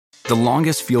The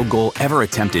longest field goal ever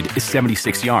attempted is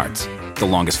 76 yards. The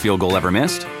longest field goal ever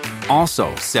missed?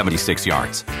 Also 76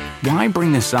 yards. Why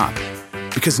bring this up?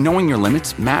 Because knowing your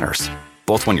limits matters,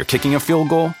 both when you're kicking a field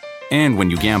goal and when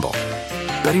you gamble.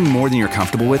 Betting more than you're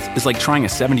comfortable with is like trying a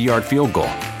 70-yard field goal.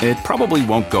 It probably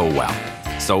won't go well.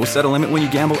 So set a limit when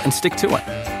you gamble and stick to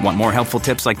it. Want more helpful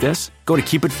tips like this? Go to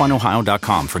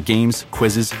keepitfunohio.com for games,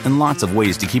 quizzes, and lots of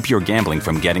ways to keep your gambling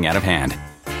from getting out of hand.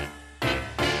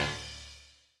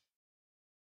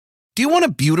 Do you want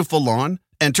a beautiful lawn?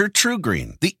 Enter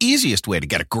TruGreen, the easiest way to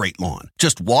get a great lawn.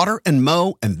 Just water and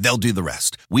mow, and they'll do the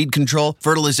rest. Weed control,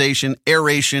 fertilization,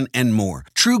 aeration, and more.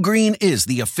 TruGreen is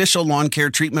the official lawn care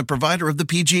treatment provider of the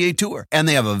PGA Tour, and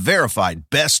they have a verified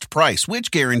best price, which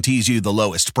guarantees you the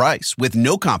lowest price with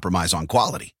no compromise on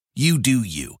quality. You do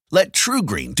you. Let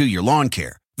TruGreen do your lawn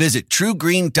care. Visit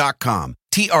TruGreen.com,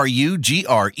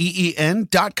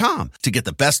 TruGreen.com, to get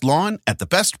the best lawn at the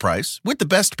best price with the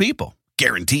best people.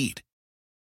 Guaranteed.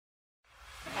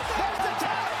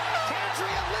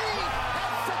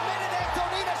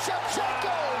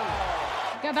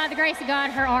 By the grace of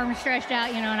God, her arm was stretched out,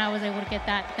 and I was able to get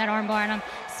that arm bar, and I'm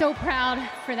so proud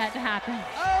for that to happen.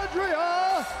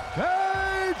 Andrea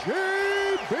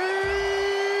KGB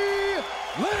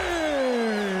Lee!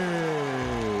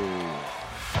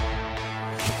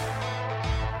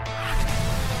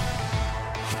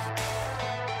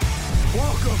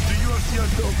 Welcome to UFC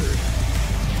Unfiltered.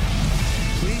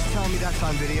 Please tell me that's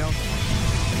on video.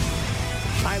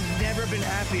 I've never been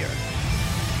happier.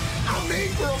 I'm made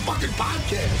for a fucking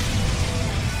podcast.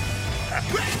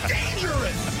 That's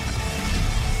dangerous.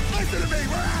 Listen to me,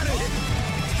 we're at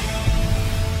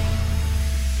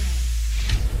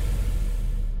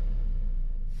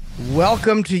it.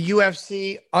 Welcome to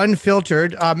UFC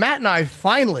Unfiltered. Matt and I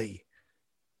finally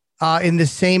in the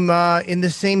same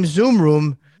Zoom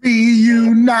room.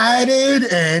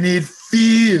 Reunited, and it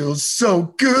feels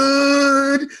so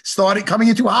good. Started coming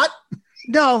in too hot?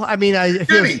 No, I mean I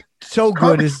feel so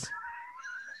good is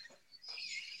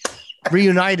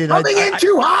reunited. Coming in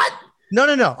too hot? No.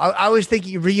 I was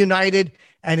thinking reunited,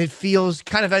 and it feels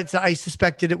kind of as I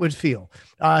suspected it would feel.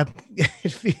 I'm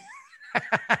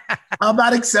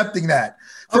not accepting that.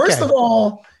 First of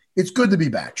all, it's good to be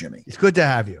back, Jimmy. It's good to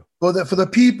have you. For the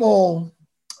people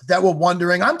that were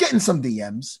wondering, I'm getting some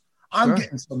DMs. I'm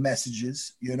getting some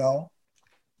messages,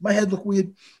 My head look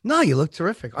weird? No, you look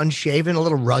terrific. Unshaven, a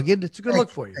little rugged. It's a good look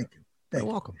for you. Thank you. You're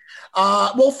welcome.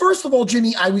 Well, first of all,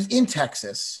 Jimmy, I was in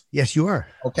Texas. Yes, you are.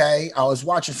 Okay. I was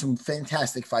watching some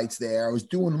fantastic fights there. I was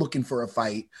looking for a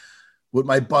fight with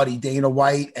my buddy Dana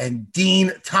White and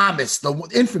Dean Thomas, the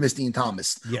infamous Dean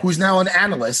Thomas, who's now an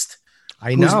analyst.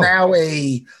 I know. Who's now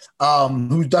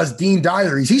who does Dean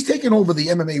Diaries. He's taken over the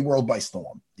MMA world by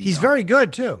storm. He's very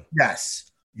good too. Yes.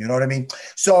 You know what I mean?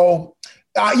 So,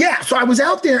 so I was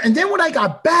out there, and then when I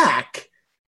got back,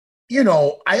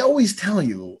 I always tell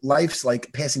you, life's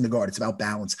like passing the guard. It's about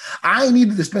balance. I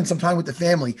needed to spend some time with the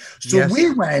family. So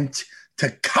we went to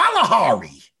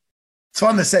Kalahari. It's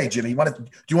fun to say, Jimmy. Do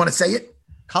you want to say it?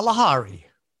 Kalahari.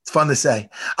 It's fun to say.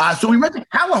 So we went to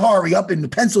Kalahari up in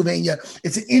Pennsylvania.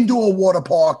 It's an indoor water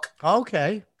park.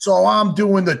 Okay. So I'm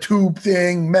doing the tube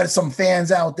thing. Met some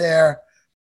fans out there.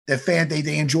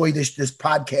 They enjoy this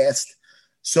podcast.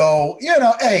 So,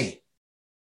 hey,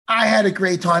 I had a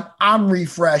great time. I'm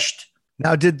refreshed.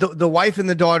 Now, did the wife and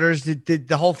the daughters, did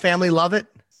the whole family love it?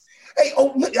 Hey,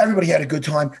 everybody had a good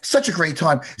time. Such a great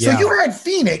time. So you had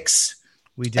Phoenix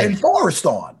and Forrest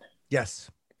on.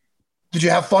 Yes. Did you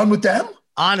have fun with them?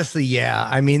 Honestly, yeah.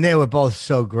 I mean, they were both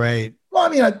so great. Well, I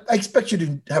mean, I expect you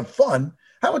to have fun.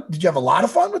 Did you have a lot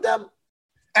of fun with them?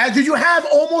 Did you have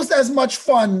almost as much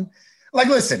fun? Like,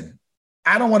 listen,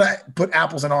 I don't want to put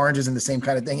apples and oranges in the same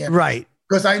kind of thing here. Right.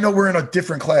 Because I know we're in a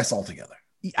different class altogether.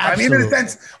 Absolutely. I mean, in a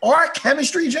sense, our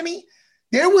chemistry, Jimmy,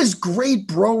 there was great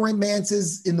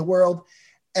bromances in the world,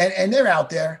 and they're out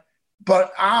there.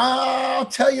 But I'll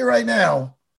tell you right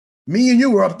now, me and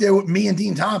you were up there with me and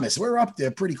Dean Thomas. We're up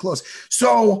there pretty close.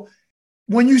 So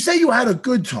when you say you had a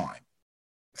good time,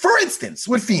 for instance,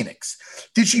 with Phoenix,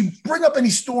 did she bring up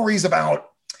any stories about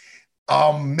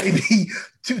maybe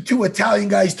two Italian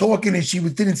guys talking, and she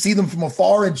didn't see them from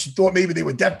afar, and she thought maybe they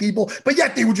were deaf people, but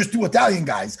yet they were just two Italian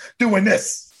guys doing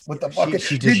this? What the fuck?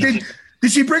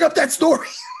 Did she bring up that story?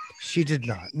 She did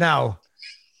not. No,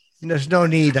 there's no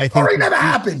need. I think story never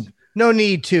happened. No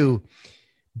need to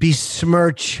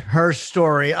besmirch her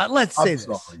story. Let's say this.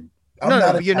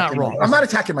 No, you're not wrong. I'm not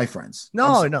attacking my friends.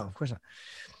 No, of course not.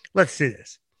 Let's say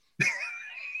this.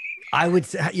 I would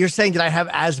say, you're saying that I have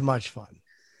as much fun.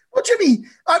 Well, Jimmy,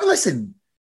 listen.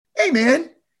 Hey, man,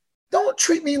 don't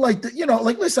treat me like the,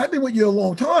 like, listen, I've been with you a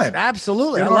long time.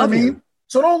 Absolutely. You know what I mean?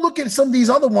 So don't look at some of these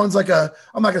other ones like I'm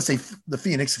not going to say the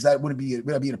Phoenix because that would be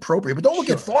inappropriate, but don't look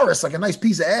at Forrest like a nice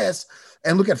piece of ass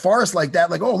and look at Forrest like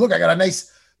that. Like, oh, look, I got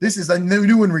this is a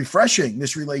new and refreshing,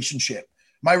 this relationship.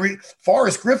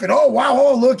 Forrest Griffin. Oh, wow.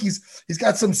 Oh, look, he's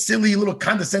got some silly little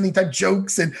condescending type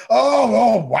jokes and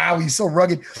oh, wow. He's so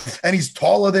rugged and he's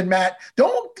taller than Matt.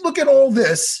 Don't look at all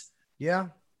this. Yeah.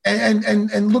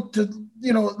 And look to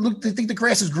think the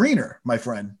grass is greener, my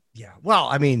friend. Yeah. Well,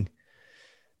 I mean,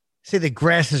 say the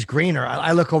grass is greener.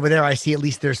 I look over there, I see at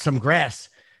least there's some grass.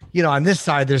 On this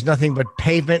side, there's nothing but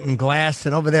pavement and glass.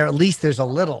 And over there, at least there's a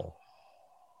little.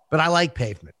 But I like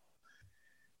pavement.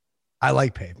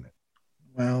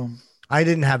 Well, I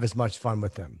didn't have as much fun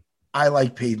with them. I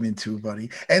like pavement too, buddy.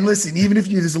 And listen, even if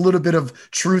there's a little bit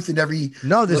of truth in every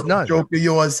there's none joke of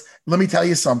yours, let me tell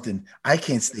you something. I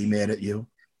can't stay mad at you.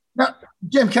 Now,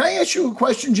 Jim, can I ask you a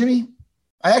question, Jimmy?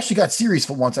 I actually got serious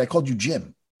for once. I called you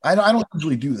Jim. I don't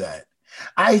usually do that.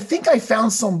 I think I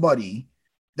found somebody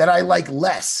that I like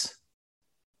less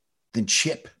than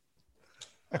Chip.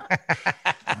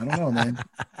 I don't know, man.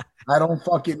 I don't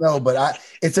fucking know, but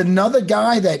it's another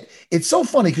guy that it's so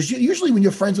funny because usually when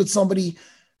you're friends with somebody,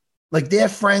 like they're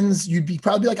friends, you'd be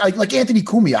probably like Anthony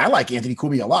Cumia. I like Anthony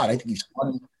Cumia a lot. I think he's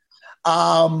funny.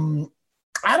 I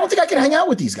don't think I can hang out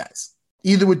with these guys.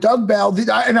 Either with Doug Bell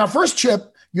and our first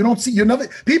Chip,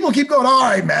 people keep going, all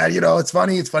right, man, it's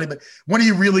funny, but when are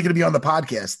you really going to be on the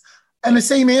podcast? And the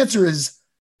same answer is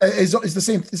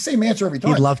the same answer every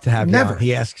time. He'd love to have never. You.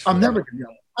 He asks. I'm never going to be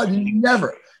on.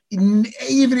 Never.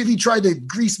 Even if he tried to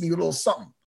grease me with a little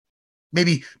something,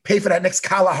 maybe pay for that next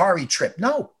Kalahari trip.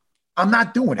 No, I'm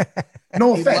not doing it.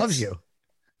 No offense. He loves you.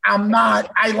 I'm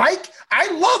not. I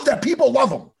love that people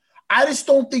love him. I just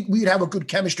don't think we'd have a good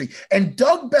chemistry. And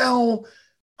Doug Bell,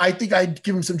 I think I'd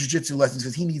give him some jiu-jitsu lessons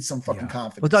because he needs some fucking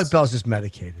confidence. Well, Doug Bell's just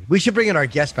medicated. We should bring in our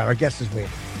guest back. Our guest is waiting.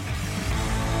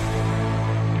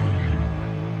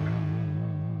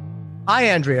 Hi,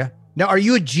 Andrea. Now, are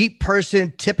you a Jeep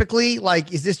person typically?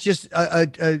 Like, is this just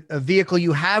a vehicle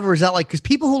you have, or is that because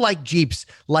people who like Jeeps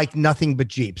like nothing but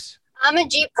Jeeps? I'm a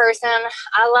Jeep person.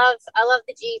 I love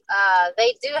the Jeep.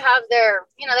 They do have their,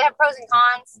 they have pros and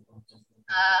cons.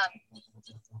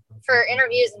 For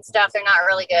interviews and stuff, they're not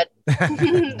really good.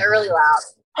 They're really loud.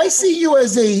 I see you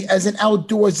as an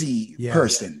outdoorsy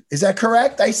person. Is that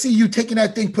correct? I see you taking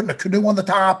that thing, putting a canoe on the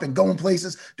top and going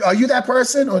places. Are you that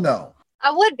person or no?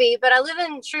 I would be, but I live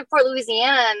in Shreveport,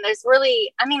 Louisiana, and there's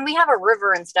really, we have a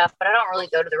river and stuff, but I don't really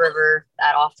go to the river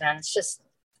that often. It's just,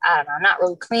 I don't know, not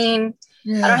really clean.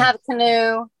 Yeah. I don't have a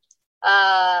canoe.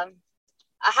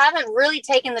 I haven't really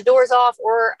taken the doors off,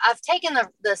 or I've taken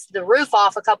the roof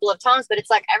off a couple of times, but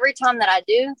it's like every time that I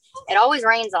do, it always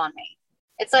rains on me.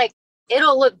 It's like,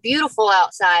 it'll look beautiful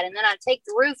outside, and then I take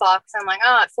the roof off because I'm like,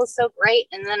 oh, it feels so great.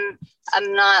 And then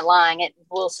I'm not lying, it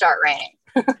will start raining.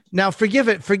 Now, forgive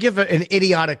an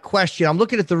idiotic question. I'm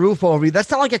looking at the roof over you.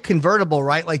 That's not like a convertible,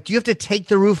 right? Like, do you have to take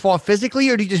the roof off physically,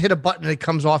 or do you just hit a button and it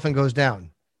comes off and goes down?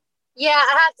 Yeah,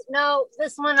 I have to. No,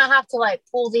 this one I have to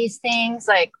pull these things,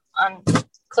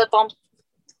 clip them,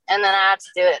 and then I have to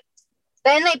do it.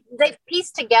 Then they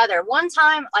piece together. One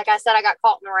time, like I said, I got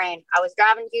caught in the rain. I was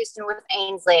driving to Houston with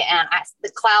Ainsley, and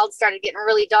the clouds started getting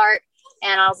really dark.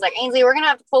 And I was like, Ainsley, we're gonna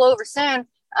have to pull over soon.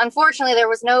 Unfortunately, there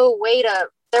was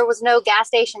no gas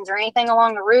stations or anything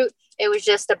along the route. It was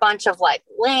just a bunch of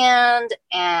land,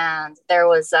 and there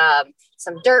was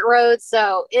some dirt roads.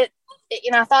 So I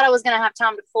thought I was going to have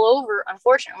time to pull over.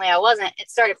 Unfortunately, I wasn't. It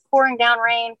started pouring down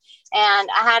rain, and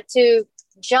I had to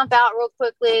jump out real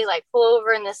quickly, pull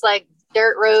over in this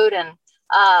dirt road and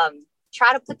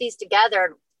try to put these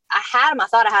together. I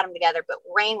thought I had them together, but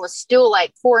rain was still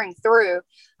pouring through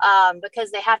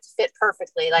because they have to fit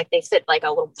perfectly. They fit like a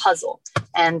little puzzle,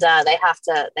 and they have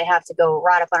to go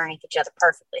right up underneath each other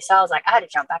perfectly. So I was like, I had to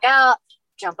jump back out,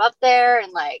 jump up there,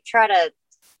 and try to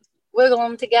wiggle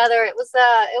them together. It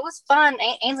was fun.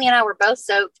 Ainsley and I were both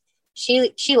soaked.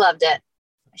 She loved it.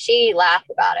 She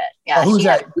laughed about it. Yeah. Who's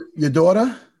that? Your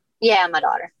daughter? Yeah, my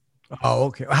daughter. Oh,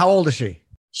 okay. How old is she?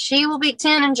 She will be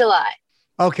 10 in July.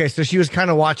 Okay, so she was kind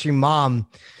of watching mom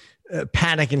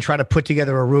panic and try to put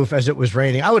together a roof as it was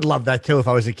raining. I would love that too if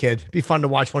I was a kid. It'd be fun to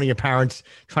watch one of your parents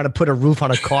trying to put a roof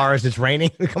on a car as it's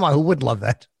raining. Come on, who wouldn't love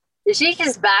that? She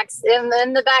just backs in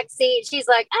the back seat. She's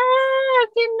like, I'm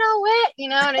getting no wet,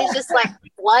 and it's just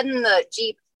flooding the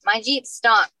Jeep. My Jeep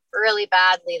stunk really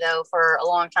badly though for a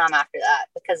long time after that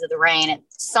because of the rain. It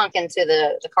sunk into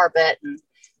the carpet, and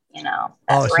so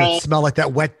it smelled like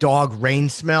that wet dog rain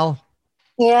smell.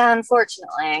 Yeah,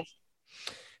 unfortunately.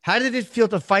 How did it feel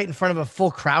to fight in front of a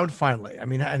full crowd finally? I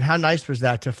mean, and how nice was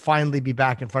that to finally be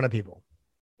back in front of people?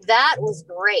 That was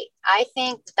great. I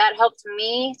think that helped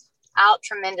me out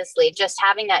tremendously, just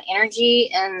having that energy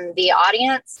in the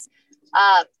audience.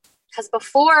 Because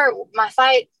before my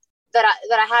fight that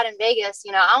I had in Vegas,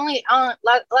 you know,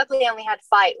 luckily I only had to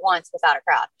fight once without a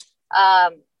crowd.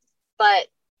 But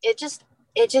it just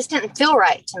didn't feel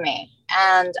right to me.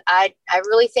 And I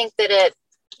really think that it,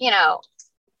 you know,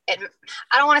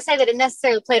 I don't want to say that it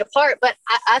necessarily played a part, but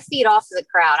I feed off of the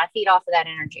crowd. I feed off of that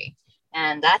energy.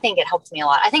 And I think it helped me a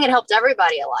lot. I think it helped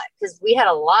everybody a lot because we had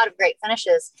a lot of great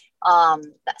finishes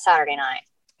that Saturday night.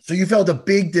 So you felt a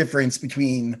big difference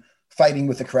between fighting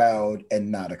with a crowd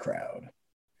and not a crowd.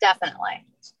 Definitely.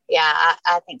 Yeah,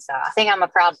 I think so. I think I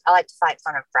like to fight in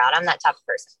front of a crowd. I'm that type of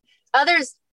person.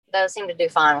 Others, though, seem to do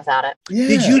fine without it. Yeah.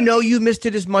 Did you know you missed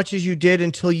it as much as you did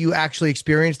until you actually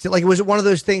experienced it? Like, was it one of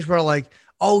those things where like,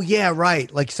 oh yeah,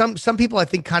 right. Like some people I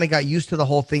think kind of got used to the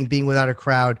whole thing being without a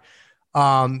crowd.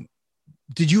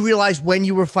 Did you realize when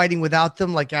you were fighting without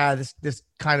them, like, this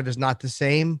kind of is not the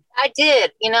same? I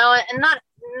did, you know, and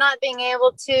not being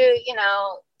able to, you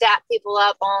know, dap people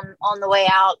up on the way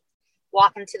out,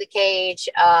 walking to the cage.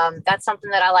 That's something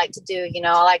that I like to do. You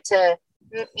know, I like to,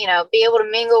 you know, be able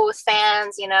to mingle with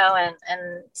fans, you know,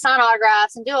 and sign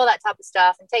autographs and do all that type of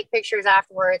stuff and take pictures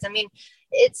afterwards. I mean,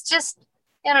 it's just,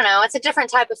 I don't know, it's a different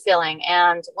type of feeling.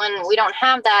 And when we don't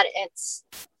have that, it's,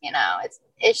 you know, it's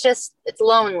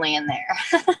lonely in there.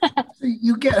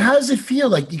 How does it feel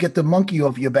like you get the monkey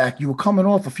off your back? You were coming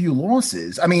off a few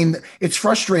losses. I mean, it's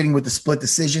frustrating with the split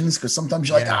decisions because sometimes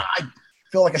you're like, I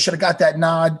feel like I should have got that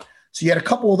nod. So you had a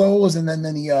couple of those and then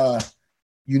the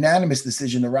unanimous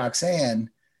decision to Roxanne.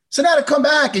 So now to come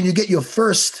back and you get your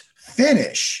first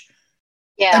finish.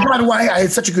 Yeah. And by the way, I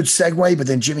had such a good segue, but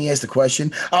then Jimmy asked the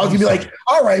question. I was going to be like,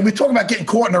 all right, we're talking about getting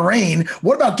caught in the rain.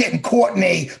 What about getting caught in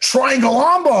a triangle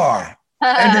armbar?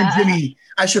 And then Jimmy,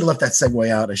 I should have left that segue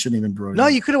out. I shouldn't even brought it. No,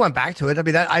 you could have went back to it. I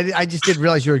mean, I just didn't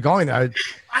realize you were going there.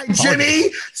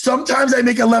 Jimmy, sometimes I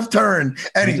make a left turn.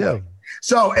 Anyway,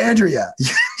 so Andrea,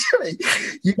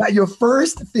 you got your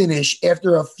first finish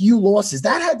after a few losses.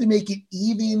 That had to make it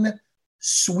even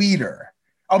sweeter.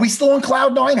 Are we still on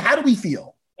cloud nine? How do we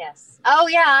feel? Yes. Oh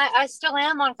yeah, I still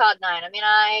am on cloud nine. I mean,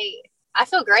 I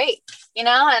feel great, you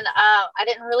know, and I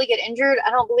didn't really get injured.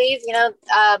 I don't believe, you know,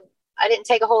 I didn't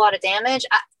take a whole lot of damage.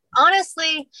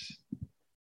 Honestly,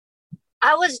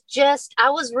 I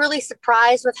was really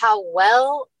surprised with how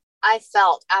well I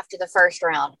felt after the first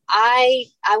round. I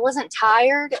wasn't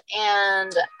tired,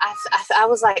 and I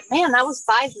was like, man, that was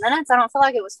 5 minutes. I don't feel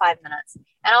like it was 5 minutes.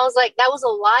 And I was like, that was a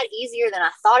lot easier than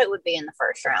I thought it would be in the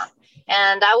first round.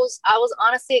 And I was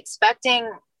honestly expecting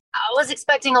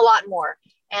a lot more.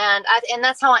 And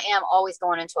that's how I am always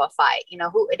going into a fight. You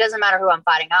know, it doesn't matter who I'm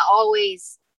fighting. I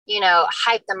always, you know,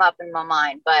 hype them up in my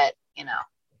mind, but you know,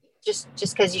 just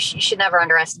because you should never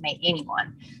underestimate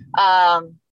anyone.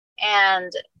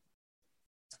 And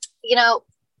you know,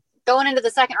 going into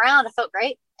the second round, I felt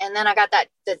great. And then I got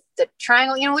the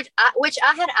triangle, you know, which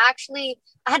I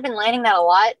had been landing that a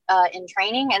lot in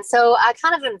training. And so I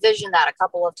kind of envisioned that a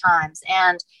couple of times.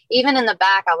 And even in the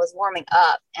back, I was warming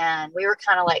up and we were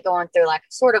kind of like going through like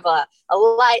sort of a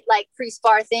light, like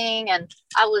pre-spar thing. And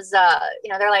I was,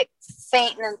 you know, they're like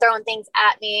feinting and throwing things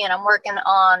at me. And I'm working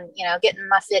on, you know, getting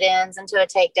my fit ins into a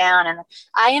takedown. And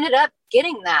I ended up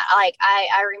getting that. Like,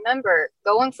 I remember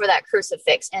going for that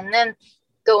crucifix and then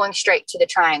going straight to the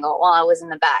triangle while I was in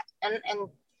the back. And,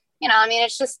 you know, I mean, I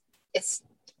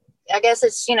guess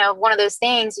it's, you know, one of those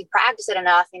things, you practice it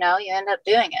enough, you know, you end up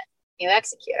doing it, you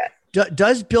execute it.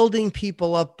 Does building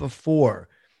people up before,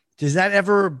 does that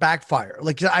ever backfire?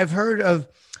 Like I've heard of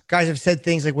guys have said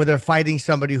things like where they're fighting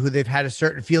somebody who they've had a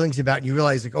certain feelings about, and you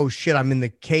realize like, oh shit, I'm in the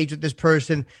cage with this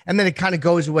person. And then it kind of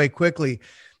goes away quickly.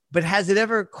 But has it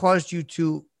ever caused you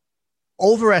to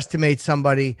overestimate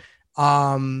somebody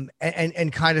and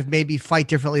kind of maybe fight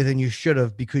differently than you should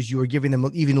have because you were giving them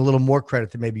even a little more credit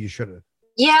than maybe you should have?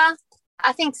 Yeah,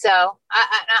 I think so.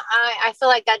 I feel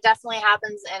like that definitely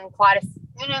happens in quite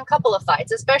a couple of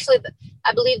fights, especially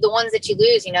I believe the ones that you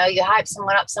lose. You know, you hype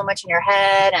someone up so much in your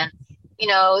head, and you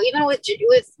know, even with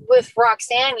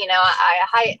Roxanne, you know,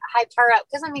 I hyped her up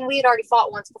because I mean we had already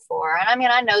fought once before, and I mean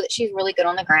I know that she's really good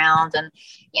on the ground, and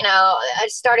you know I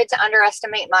started to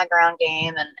underestimate my ground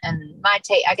game and my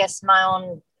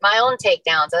own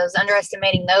takedowns. I was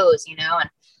underestimating those, you know, and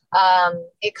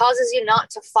it causes you not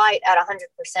to fight at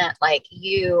 100%. Like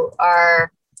you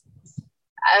are,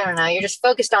 I don't know, you're just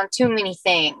focused on too many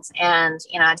things. And,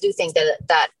 you know, I do think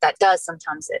that does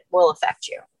sometimes it will affect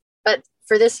you. But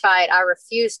for this fight, I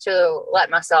refuse to let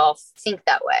myself think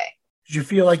that way. Did you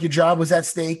feel like your job was at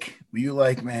stake? Were you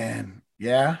like, man,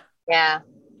 yeah? Yeah,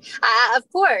 of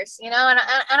course, and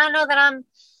I know that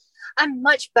I'm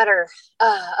much better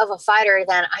of a fighter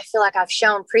than I feel like I've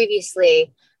shown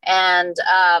previously. And,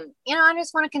 I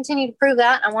just want to continue to prove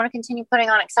that. I want to continue putting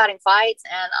on exciting fights,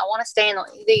 and I want to stay in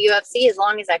the UFC as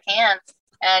long as I can.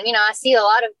 And, I see a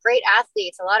lot of great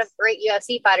athletes, a lot of great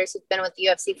UFC fighters who've been with the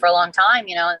UFC for a long time,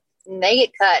 and they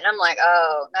get cut. And I'm like,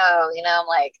 oh, no, I'm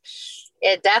like,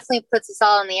 it definitely puts us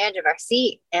all on the edge of our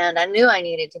seat. And I knew I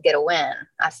needed to get a win.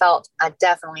 I felt I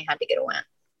definitely had to get a win.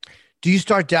 Do you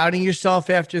start doubting yourself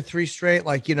after 3 straight?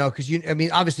 Like, because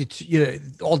obviously,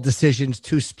 all decisions,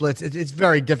 2 splits, it's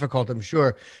very difficult, I'm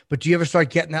sure. But do you ever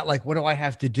start getting that, like, what do I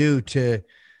have to do to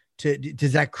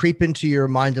does that creep into your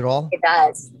mind at all? It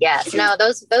does. Yes. No,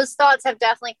 those thoughts have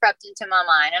definitely crept into my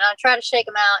mind, and I try to shake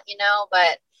them out,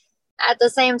 but at the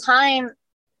same time,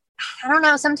 I don't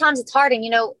know, sometimes it's hard. And,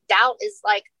 doubt is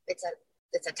like,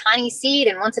 it's a tiny seed,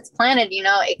 and once it's planted,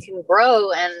 it can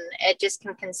grow and it just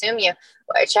can consume you,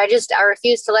 which I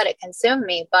refuse to let it consume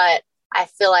me. But I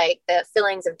feel like the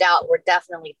feelings of doubt were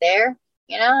definitely there,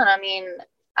 and I mean,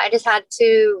 I just had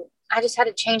to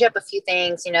change up a few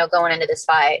things, going into this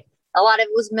fight. A lot of it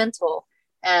was mental,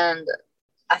 and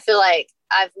I feel like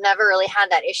I've never really had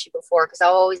that issue before because I've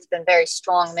always been very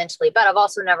strong mentally, but I've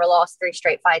also never lost 3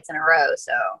 straight fights in a row.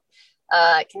 So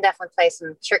it can definitely play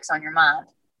some tricks on your mind.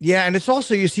 Yeah, and it's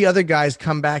also, you see other guys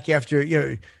come back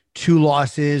after 2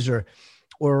 losses or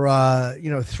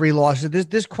 3 losses.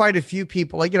 There's quite a few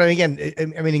people. Like, again,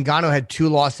 I mean, Ngannou had 2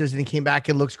 losses and he came back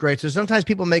and looks great. So sometimes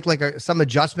people make like some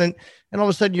adjustment, and all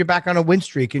of a sudden you're back on a win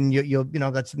streak, and you'll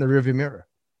that's in the rearview mirror.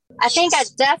 I think I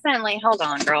definitely hold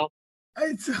on, girl.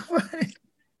 It's so funny.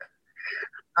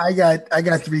 I got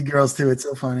 3 girls too. It's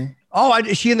so funny. Oh,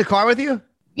 is she in the car with you?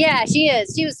 Yeah, she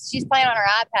is. She's playing on her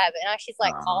iPad, but now she's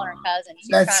like calling her cousin.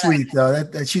 That's sweet though.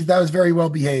 That was very well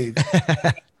behaved.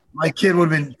 My kid would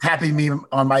have been tapping me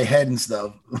on my head and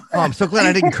stuff. Oh, I'm so glad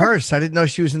I didn't curse. I didn't know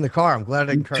she was in the car. I'm glad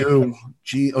I didn't curse. Too.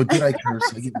 Gee, did I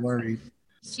curse? I get worried.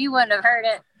 She wouldn't have heard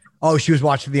it. Oh, she was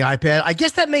watching the iPad. I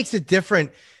guess that makes it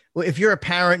different. Well, if you're a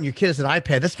parent and your kid has an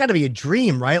iPad, that's got to be a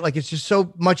dream, right? Like, it's just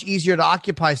so much easier to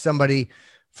occupy somebody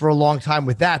for a long time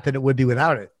with that than it would be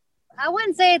without it. I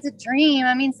wouldn't say it's a dream.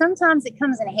 I mean, sometimes it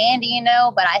comes in handy,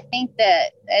 but I think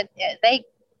that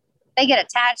they get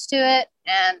attached to it,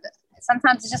 and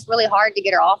sometimes it's just really hard to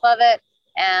get her off of it.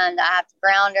 And I have to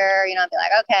ground her, be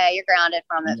like, okay, you're grounded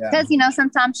from it. Yeah. Because,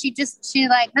 sometimes she's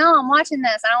like, no, I'm watching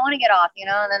this. I don't want to get off, and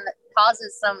then it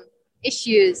causes some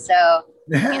issues. So,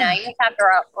 you just have to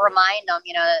remind them,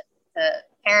 the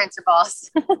parents are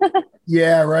boss.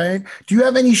 Yeah, right. Do you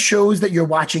have any shows that you're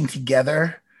watching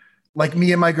together? Like,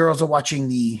 me and my girls are watching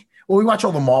we watch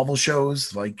all the Marvel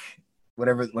shows, like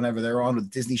whenever they're on with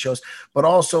Disney shows, but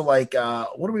also like,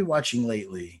 what are we watching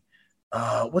lately?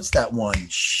 What's that one?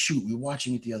 Shoot, we were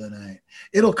watching it the other night.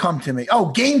 It'll come to me.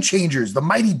 Oh, Game Changers, The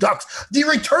Mighty Ducks, the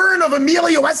return of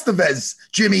Emilio Estevez,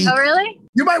 Jimmy. Oh, really?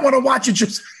 You might want to watch it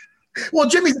just. Well,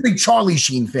 Jimmy's a big Charlie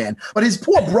Sheen fan, but his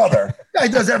poor brother, guy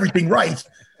does everything right.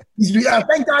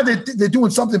 Thank God they're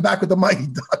doing something back with the Mighty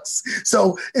Ducks.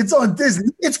 So it's on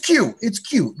Disney. It's cute.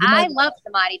 I love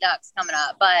the Mighty Ducks coming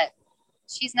up, but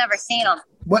she's never seen them.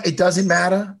 Well, it doesn't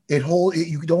matter.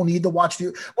 You don't need to watch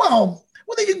well,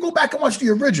 then you can go back and watch the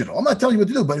original. I'm not telling you what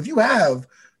to do, but if you have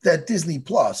that Disney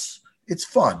Plus, it's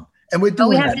fun. And we're doing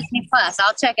we have Disney Plus.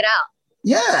 I'll check it out.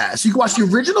 Yeah, so you can watch the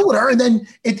original with her, and then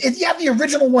you have the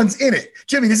original ones in it.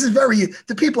 Jimmy, this is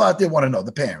the people out there want to know,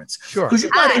 the parents. Sure. Because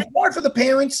it's hard for the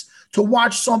parents to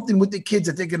watch something with the kids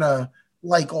that they're going to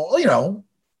like,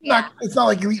 it's not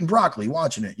like you're eating broccoli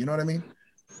watching it. You know what I mean?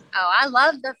 Oh, I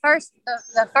love the first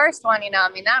one,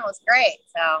 that was great.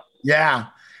 So. Yeah.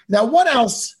 Now, what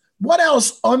else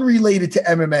unrelated to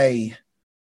MMA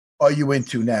are you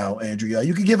into now, Andrea?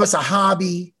 You could give us a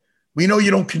hobby. We know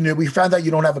you don't canoe. We found out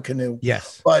you don't have a canoe.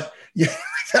 Yes. But we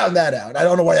found that out. I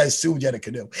don't know why I assumed you had a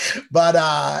canoe. But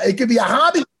it could be a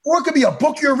hobby, or it could be a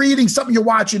book you're reading, something you're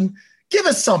watching. Give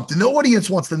us something. The audience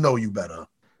wants to know you better.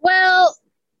 Well,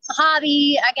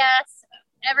 hobby, I guess.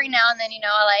 Every now and then,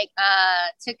 I like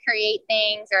to create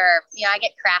things, or, I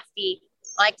get crafty.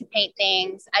 I like to paint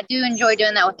things. I do enjoy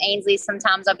doing that with Ainsley.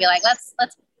 Sometimes I'll be like,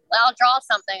 I'll draw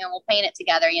something and we'll paint it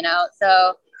together,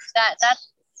 So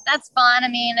that's fun. I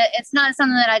mean, it's not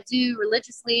something that I do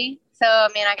religiously. So, I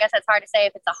mean, I guess it's hard to say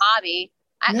if it's a hobby.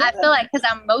 I feel like because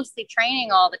I'm mostly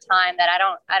training all the time that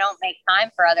I don't make time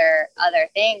for other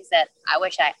things that I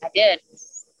wish I did.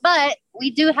 But we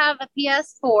do have a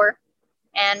PS4,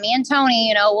 and me and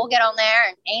Tony, we'll get on there,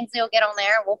 and Ainsley will get on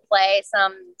there, and we'll play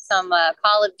some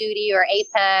Call of Duty or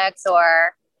Apex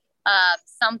or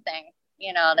something.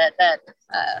 you know, that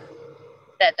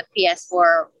the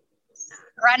PS4.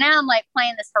 Right now, I'm like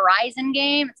playing this Horizon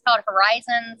game. It's called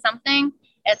Horizon something.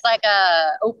 It's like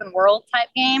a open world type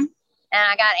game. And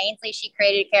I got Ainsley. She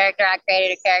created a character. I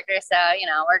created a character. So, you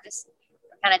know, we're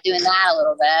kind of doing that a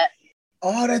little bit.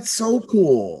 Oh, that's so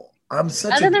cool.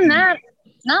 Other than that,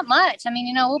 not much. I mean,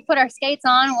 you know, we'll put our skates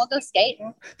on and we'll go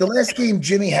skating. The last game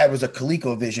Jimmy had was a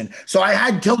ColecoVision. So I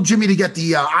had told Jimmy to get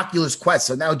the Oculus Quest.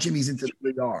 So now Jimmy's into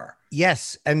the VR.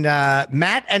 Yes. And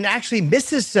Matt and actually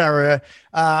Mrs. Sarah,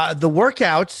 the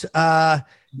workouts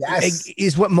Yes.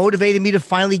 is what motivated me to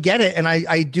finally get it. And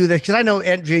I do that because I know,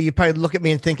 Andrea, you probably look at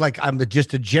me and think like I'm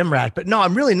just a gym rat, but no,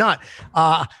 I'm really not.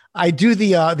 I do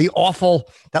the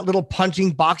that little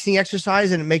punching boxing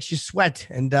exercise and it makes you sweat.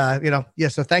 And,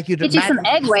 so thank you to Get you Matt. some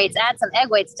egg weights. Add some egg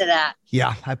weights to that.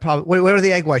 Yeah, I probably, what are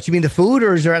the egg whites? You mean the food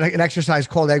or is there an exercise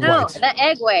called egg whites? No, the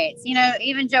egg weights. You know,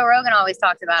 even Joe Rogan always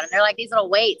talks about them. They're like these little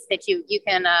weights that you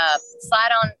can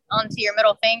slide onto your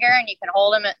middle finger and you can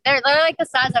hold them. They're like the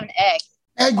size of an egg.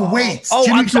 Egg weights. Oh,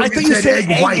 Jimmy I'm sorry. I thought you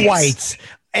said egg whites.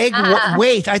 Uh-huh.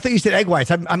 Wait, I thought you said egg whites.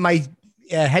 My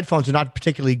headphones are not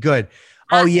particularly good.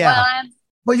 Oh, yeah.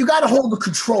 But you got to hold the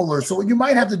controller. So what you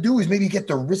might have to do is maybe get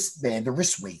the wristband, the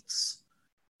wrist weights.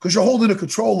 Because you're holding the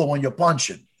controller when you're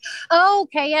punching. Oh,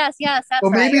 okay. Yes. That's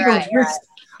well, maybe right. those wrist.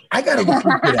 I got to look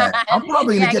into that. I'm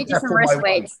probably going to get that some for wrist my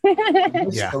weights.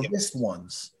 The wrist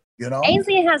ones, you know?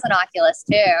 Ainsley has an Oculus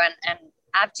too. And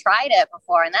I've tried it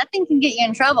before. And that thing can get you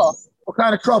in trouble. What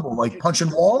kind of trouble? Like punching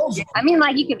walls? I mean,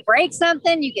 like you could break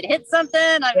something, you could hit something.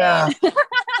 I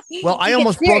mean, well, I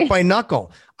almost broke my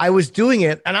knuckle. I was doing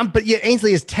it, but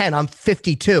Ainsley is 10. I'm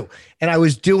 52, and I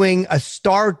was doing a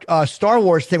Star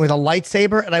Wars thing with a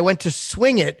lightsaber, and I went to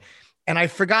swing it, and I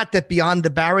forgot that beyond the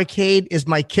barricade is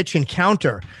my kitchen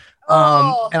counter,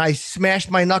 and I smashed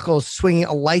my knuckles swinging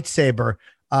a lightsaber.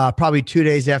 Probably 2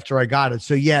 days after I got it.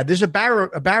 So yeah, there's a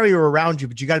barrier around you,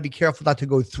 but you got to be careful not to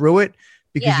go through it.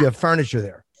 Because you have furniture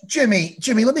there. Jimmy,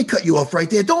 let me cut you off right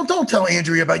there. Don't tell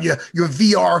Andrea about your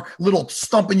VR little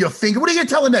stump in your finger. What are you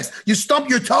telling next? You stump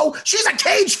your toe? She's a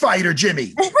cage fighter,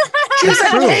 Jimmy. She's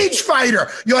a cage fighter.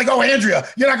 You're like, oh, Andrea,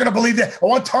 you're not going to believe that.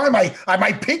 One time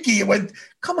my pinky went,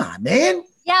 come on, man.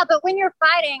 Yeah, but when you're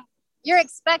fighting, you're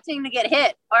expecting to get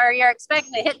hit or you're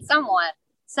expecting to hit someone.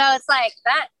 So it's like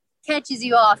that catches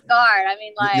you off guard. I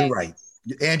mean, like. You're right.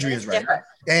 Andrea's right. Different.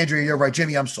 Andrea, you're right.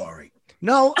 Jimmy, I'm sorry.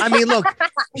 No, I mean, look,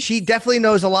 she definitely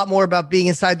knows a lot more about being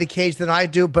inside the cage than I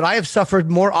do, but I have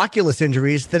suffered more Oculus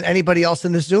injuries than anybody else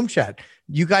in this Zoom chat.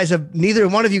 Neither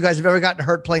one of you guys have ever gotten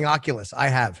hurt playing Oculus. I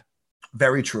have.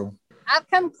 Very true. I've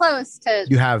come close to.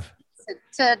 You have.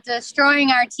 To destroying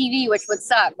our TV, which would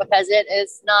suck because it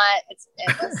is not, it's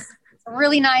a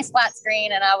really nice flat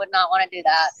screen and I would not want to do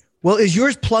that. Well, is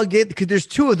yours plugged in? Because there's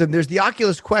two of them. There's the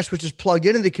Oculus Quest, which is plugged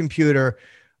into the computer.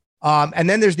 And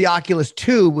then there's the Oculus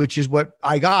 2, which is what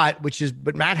I got, which is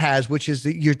what Matt has, which is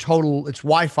it's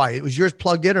Wi-Fi. Was yours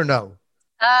plugged in or no?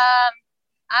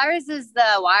 Ours is the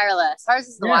wireless. Ours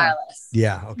is the wireless.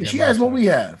 Yeah. Okay. She has what we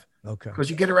have. Okay.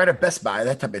 Because you get it right at Best Buy,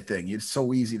 that type of thing. It's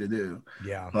so easy to do.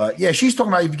 Yeah. But yeah, she's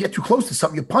talking about if you get too close to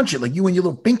something, you punch it like you and your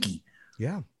little pinky.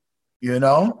 Yeah. You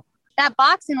know? That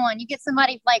boxing one, you get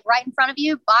somebody like right in front of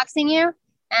you, boxing you.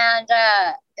 And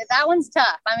that one's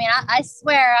tough. I mean, I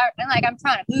swear, I'm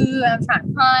trying to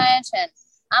punch, and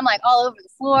I'm like all over the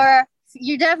floor.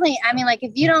 You're definitely, I mean, like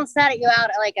if you don't set you out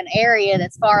at like an area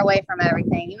that's far away from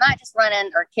everything, you might just run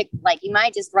in or kick, like you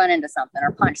might just run into something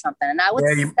or punch something, and that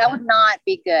would not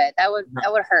be good. That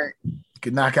would hurt. You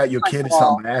could knock out your kid or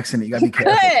something by accident. You gotta be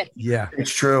careful. Yeah,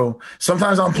 it's true.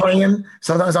 Sometimes I'm playing,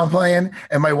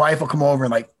 and my wife will come over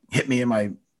and like hit me in my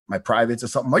privates or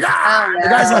something. I'm like, no. The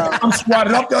guy's like, I'm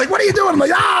squatted up. They're like, what are you doing? I'm like,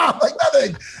 like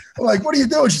nothing. I'm like, what are you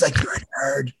doing? She's like, you're a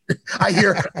nerd. I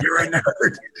hear you're a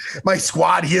nerd. My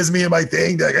squad hears me in my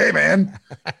thing. They're like, hey, man.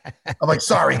 I'm like,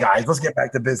 sorry, guys. Let's get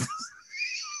back to business.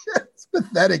 It's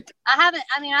pathetic.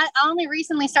 I only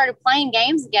recently started playing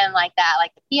games again like that,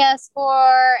 like the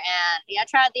PS4, and I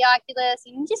tried the Oculus.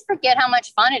 You just forget how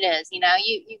much fun it is. You know,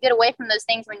 you get away from those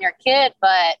things when you're a kid,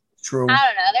 but true. I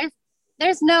don't know.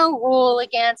 There's no rule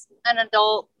against an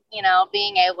adult, you know,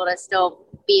 being able to still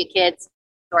be a kid,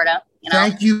 sort of. You know?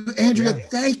 Thank you, Andrea. Yeah.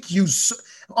 Thank you.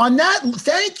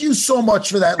 Thank you so much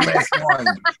for that last line.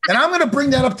 And I'm going to bring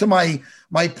that up to my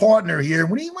partner here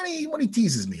when he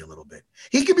teases me a little bit.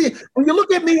 He could be, when you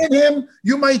look at me and him,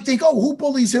 you might think, oh, who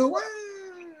bullies who?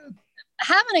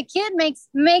 Having a kid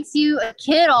makes you a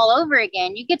kid all over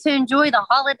again. You get to enjoy the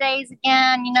holidays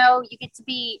again. You know, you get to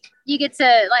be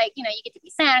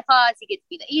Santa Claus. You get to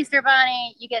be the Easter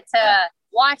Bunny. You get to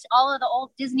watch all of the old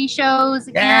Disney shows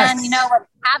again. Yes. You know,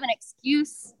 have an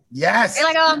excuse Yes. You're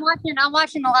like, oh, I'm watching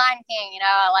The Lion King. You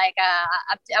know, like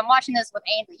I'm watching this with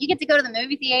Angel. You get to go to the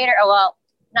movie theater. Oh, well,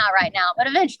 not right now, but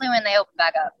eventually when they open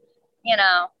back up, you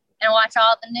know, and watch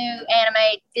all the new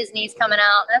anime Disney's coming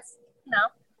out. That's, you know,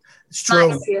 it's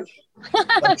true.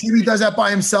 But Jimmy does that by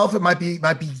himself. It might be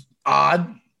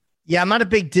odd. Yeah, I'm not a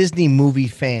big Disney movie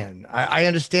fan. I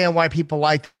understand why people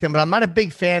like them, but I'm not a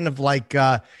big fan of like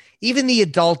even the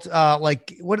adult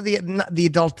like what are the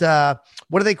adult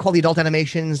what do they call the adult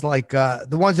animations, like the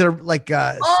ones that are like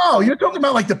oh, you're talking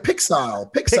about like the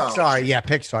Pixar, yeah,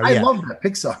 Pixar. I love that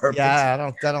Pixar. Yeah,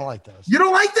 I don't like those. You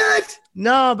don't like that?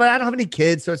 No, but I don't have any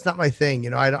kids, so it's not my thing.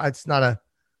 You know, it's not a.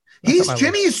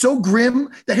 Jimmy is so grim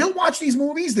that he'll watch these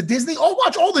movies, the Disney. I'll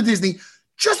watch all the Disney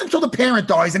just until the parent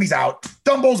dies and he's out.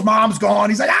 Dumbo's mom's gone.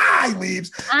 He's like, he leaves.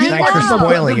 Thanks for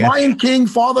spoiling it. Lion King,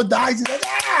 father dies. He's like,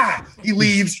 he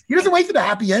leaves. He doesn't wait for the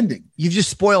happy ending. You've just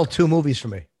spoiled 2 movies for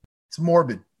me. It's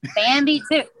morbid. Bambi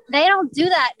too. They don't do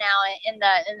that now in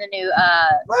the new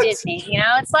Disney. You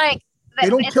know, it's like they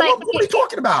don't kill him. What are you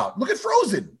talking about? Look at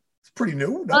Frozen. It's pretty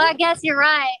new. No? Well, I guess you're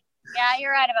right. Yeah,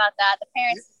 you're right about that. The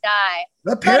parents die.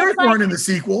 The parents weren't in the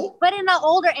sequel. But in the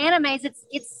older animes,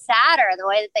 it's sadder the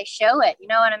way that they show it. You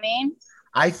know what I mean?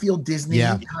 I feel Disney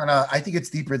kind of. I think it's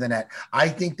deeper than that. I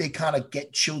think they kind of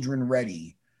get children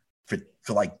ready for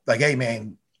like, hey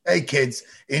man, hey kids,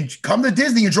 come to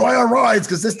Disney, enjoy our rides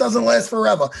because this doesn't last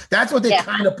forever. That's what they're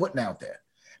kind of putting out there.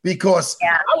 Because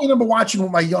I remember watching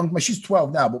with she's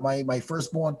 12 now, but my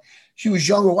firstborn, she was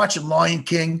younger, watching Lion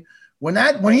King. When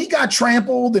he got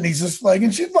trampled and he's just like,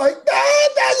 and she's like,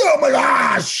 I'm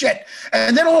like, shit.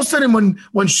 And then all of a sudden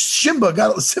when Simba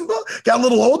got a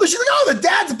little older, she's like, oh, the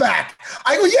dad's back.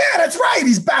 I go, yeah, that's right.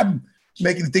 He's back.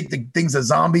 Making them think the thing's a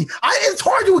zombie. It's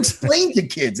hard to explain to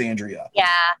kids, Andrea.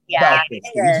 Yeah.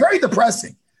 It's very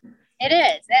depressing. It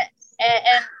is.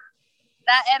 And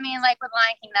that, I mean, like with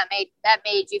Lion King, that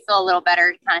made you feel a little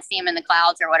better, kind of see him in the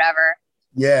clouds or whatever.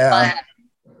 Yeah.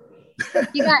 But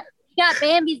you got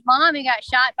Bambi's mom who got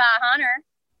shot by a hunter.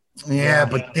 Yeah,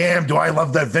 but damn, do I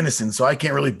love that venison, so I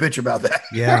can't really bitch about that.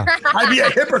 Yeah. I'd be a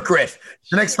hypocrite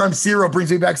the next time Ciro brings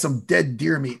me back some dead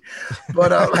deer meat.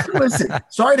 But listen,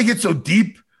 sorry to get so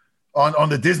deep on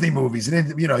the Disney movies.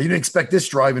 And you didn't expect this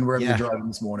driving wherever you're driving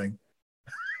this morning.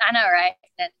 I know, right?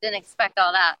 Didn't expect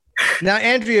all that. Now,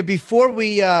 Andrea, before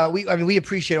we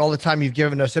appreciate all the time you've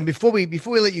given us, and before we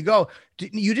let you go,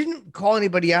 you didn't call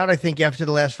anybody out, I think, after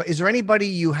the last fight. Is there anybody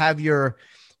you have your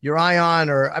eye on,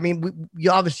 or I mean,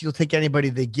 you'll take anybody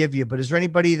they give you, but is there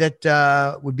anybody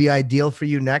that would be ideal for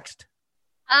you next?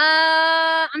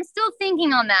 I'm still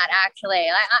thinking on that, actually.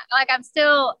 I'm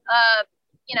still, I'm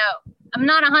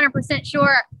not 100%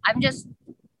 sure. I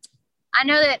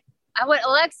know that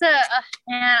Alexa,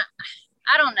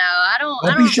 I don't know.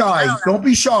 Don't be shy. Don't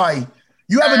be shy.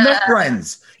 You have enough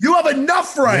friends. You have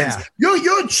enough friends. Yeah.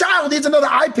 Your child needs another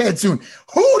iPad soon.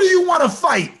 Who do you want to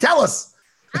fight? Tell us.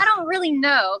 I don't really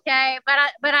know. Okay.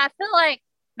 But I feel like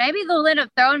maybe they'll end up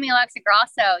throwing me Alexa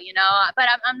Grasso, but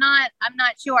I'm not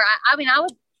sure. I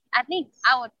think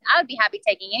I would be happy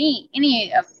taking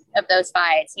any of those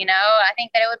fights. I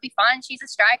think that it would be fun. She's a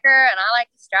striker and I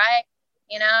like to strike.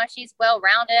 She's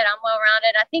well-rounded. I'm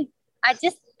well-rounded. I think I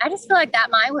just feel like that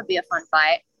would be a fun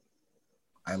fight.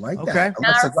 I like that.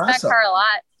 I respect her a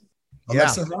lot.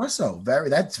 Alexa Grasso.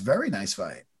 That's a very nice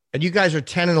fight. And you guys are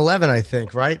 10 and 11, I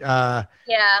think, right? Yeah.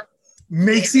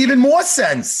 Makes even more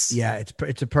sense. Yeah,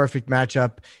 it's a perfect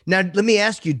matchup. Now, let me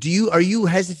ask you, are you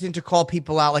hesitant to call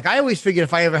people out? Like I always figured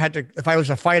if I was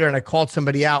a fighter and I called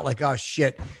somebody out, like, oh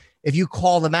shit, if you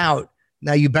call them out,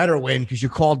 now you better win because you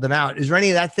called them out. Is there any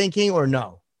of that thinking or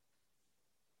no?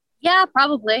 Yeah,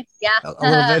 probably. Yeah. A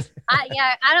little bit. I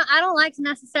don't like to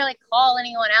necessarily call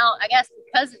anyone out, I guess,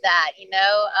 because of that,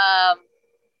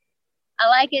 I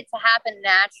like it to happen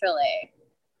naturally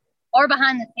or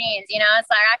behind the scenes. It's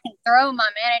like I can throw my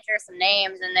manager some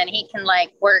names and then he can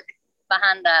like work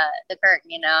behind the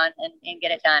curtain, and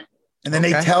get it done. And then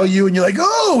they tell you and you're like,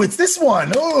 oh, it's this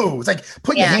one. Oh, it's like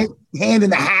put your hand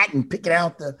in the hat and pick it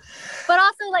out. But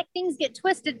also like things get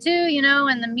twisted too,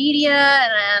 in the media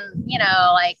and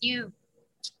like because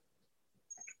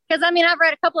I've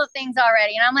read a couple of things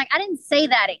already and I'm like, I didn't say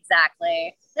that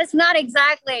exactly. That's not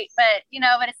exactly, but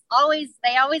it's always,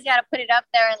 they always got to put it up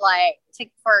there and like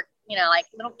for like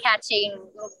little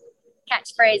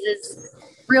catchphrases,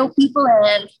 reel people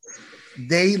in.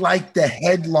 They like the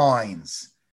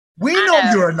headlines. We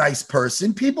know you're a nice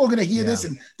person. People are going to hear this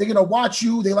and they're going to watch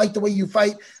you. They like the way you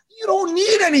fight. You don't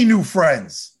need any new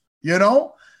friends,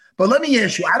 But let me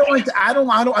ask you, I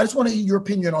just want to hear your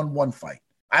opinion on one fight.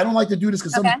 I don't like to do this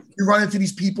because you run into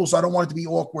these people, so I don't want it to be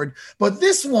awkward. But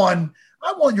this one,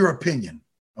 I want your opinion.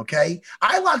 Okay.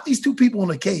 I locked these two people in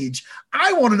a cage.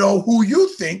 I want to know who you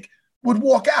think would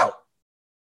walk out.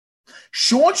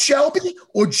 Sean Shelby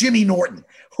or Jimmy Norton?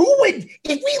 Who would,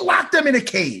 if we locked them in a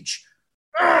cage,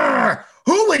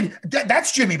 who would,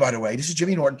 that's Jimmy, by the way. This is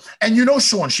Jimmy Norton. And you know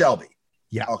Sean Shelby.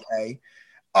 Yeah. Okay.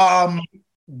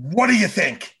 What do you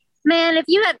think? Man, if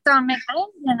you had thrown McMahon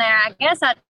in there, I guess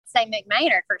I'd say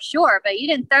McMahon for sure, but you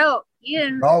didn't.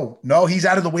 No, he's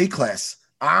out of the weight class.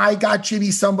 I got Jimmy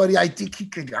somebody I think he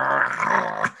could.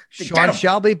 Sean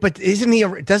Shelby, but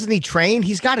doesn't he train?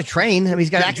 He's got to train. I mean, he's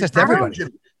got access to everybody.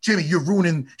 Jimmy, you're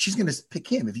ruining. She's going to pick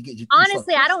him if you get.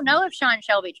 Honestly, I don't know if Sean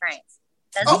Shelby trains.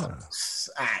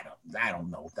 I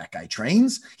don't know if that guy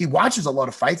trains. He watches a lot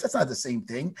of fights. That's not the same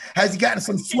thing. Has he gotten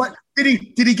some sweat?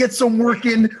 Did he get some work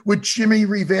in with Jimmy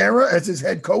Rivera as his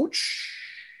head coach?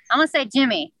 I'm gonna say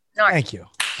Jimmy Norton. Thank you.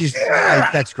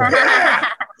 That's great. Yeah.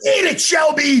 Eat it,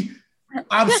 Shelby.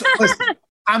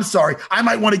 I'm sorry. I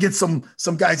might want to get some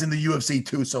guys in the UFC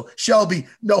too. So Shelby,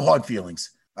 no hard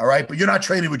feelings. All right, but you're not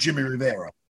training with Jimmy Rivera.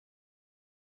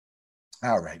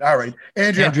 All right.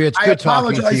 Andrea, it's good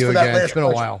talking to you again. It's been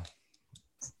a while.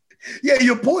 Yeah,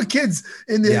 your poor kids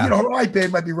in there, her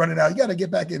iPad might be running out. You got to get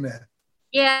back in there.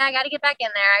 Yeah, I got to get back in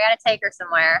there. I got to take her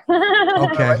somewhere.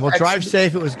 Okay. Well, drive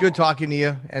safe. It was good talking to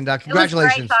you. And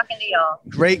congratulations. It was great talking to y'all.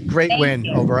 Great win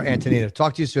over Antonina.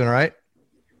 Talk to you soon, all right?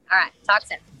 All right. Talk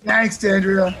soon. Thanks,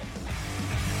 Andrea.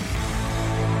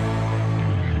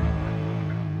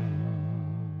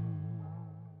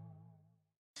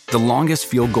 The longest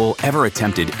field goal ever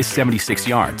attempted is 76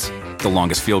 yards. The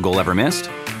longest field goal ever missed?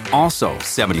 Also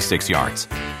 76 yards.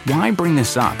 Why bring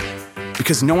this up?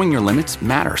 Because knowing your limits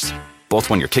matters, both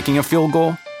when you're kicking a field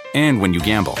goal and when you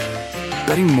gamble.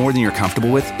 Betting more than you're comfortable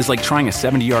with is like trying a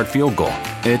 70-yard field goal.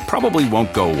 It probably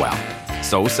won't go well.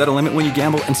 So set a limit when you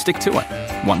gamble and stick to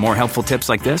it. Want more helpful tips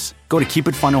like this? Go to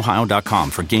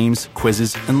keepitfunohio.com for games,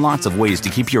 quizzes, and lots of ways to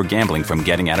keep your gambling from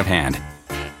getting out of hand.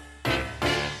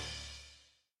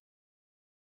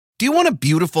 Do you want a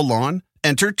beautiful lawn?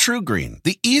 Enter TruGreen,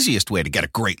 the easiest way to get a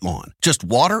great lawn. Just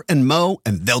water and mow,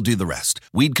 and they'll do the rest.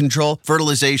 Weed control,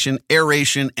 fertilization,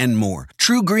 aeration, and more.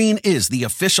 TruGreen is the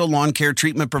official lawn care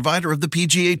treatment provider of the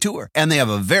PGA Tour, and they have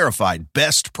a verified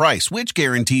best price, which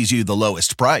guarantees you the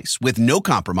lowest price with no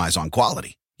compromise on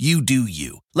quality. You do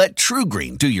you. Let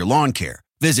TruGreen do your lawn care.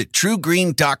 Visit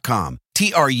TruGreen.com,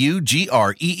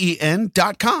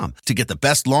 TruGreen.com, to get the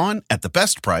best lawn at the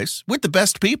best price with the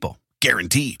best people.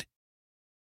 Guaranteed.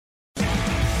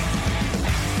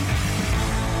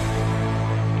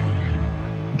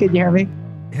 Can you hear me?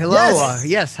 Hello.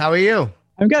 Yes. How are you?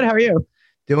 I'm good. How are you?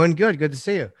 Doing good. Good to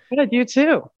see you. Good. You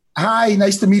too. Hi.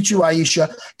 Nice to meet you,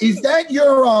 Aisha. Is that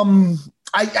your,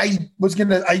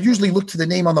 I usually look to the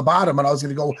name on the bottom and I was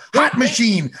going to go Hot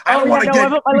Machine. I don't want to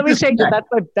get. Let me change it.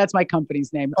 That's my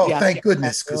company's name. Oh, thank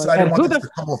goodness. Because I don't want this to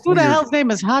come off. Who the hell's name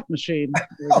is Hot Machine?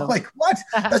 I'm like, what?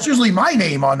 That's usually my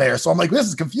name on there. So I'm like, this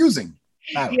is confusing.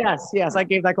 Yes. I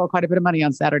gave that girl quite a bit of money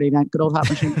on Saturday night. Good old Hot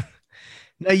Machine.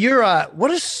 Now you're what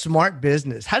a smart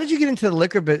business. How did you get into the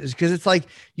liquor business? Because it's like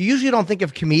you usually don't think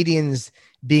of comedians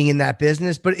being in that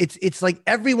business, but it's like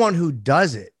everyone who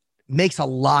does it makes a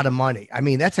lot of money. I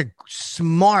mean, that's a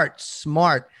smart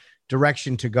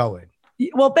direction to go in.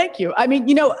 Well, thank you. I mean,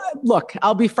 look,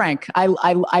 I'll be frank. I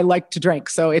like to drink,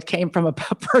 so it came from a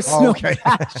personal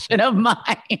passion of mine.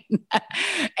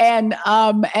 and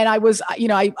I was,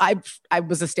 I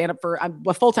was a stand-up I'm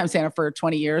a full-time stand-up for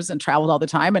 20 years and traveled all the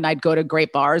time. And I'd go to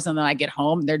great bars, and then I'd get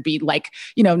home, and there'd be like,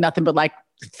 nothing but like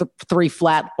 3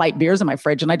 flat light beers in my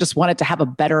fridge. And I just wanted to have a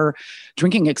better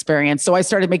drinking experience. So I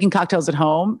started making cocktails at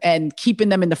home and keeping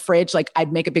them in the fridge. Like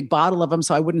I'd make a big bottle of them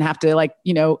so I wouldn't have to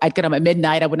I'd get them at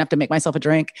midnight. I wouldn't have to make myself a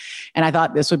drink. And I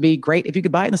thought this would be great if you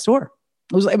could buy it in the store.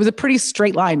 It was a pretty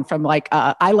straight line from like,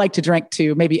 I like to drink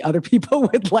to maybe other people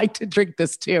would like to drink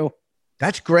this too.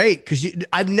 That's great. Cause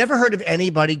I've never heard of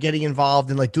anybody getting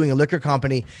involved in like doing a liquor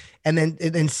company and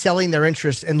then selling their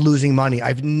interest and losing money.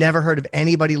 I've never heard of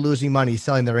anybody losing money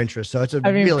selling their interest. So it's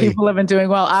people have been doing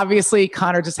well. Obviously,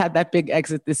 Connor just had that big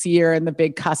exit this year and the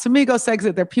big Casamigos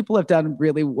exit. People have done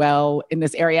really well in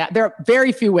this area. There are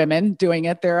very few women doing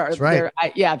it.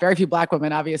 Very few Black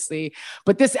women, obviously.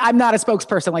 But I'm not a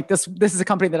spokesperson. Like this is a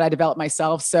company that I developed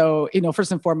myself. So,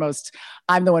 first and foremost,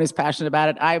 I'm the one who's passionate about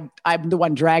it. I'm the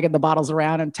one dragging the bottles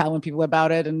around and telling people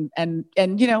about it and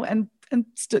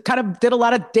kind of did a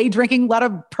lot of day drinking, a lot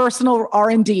of personal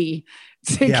R&D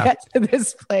to get to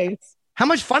this place. How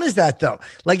much fun is that though?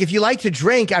 Like if you like to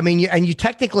drink, I mean, you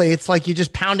technically, it's like you're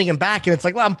just pounding them back and it's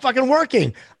like, well, I'm fucking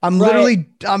working. I'm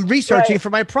I'm researching for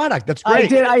my product. That's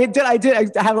great. I did.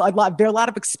 I have a lot. There are a lot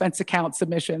of expense account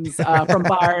submissions from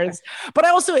bars, but I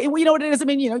also, you know what it is? I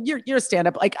mean, you're a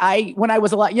stand-up. Like when I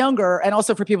was a lot younger, and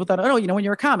also for people that don't know, when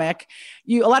you're a comic,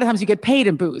 a lot of times you get paid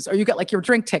in booze or you get like your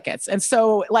drink tickets. And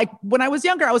so like when I was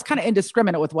younger, I was kind of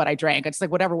indiscriminate with what I drank. It's like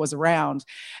whatever was around.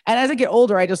 And as I get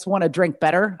older, I just want to drink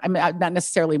better. I mean, not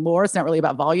necessarily more. It's not really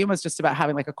about volume. It's just about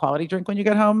having like a quality drink when you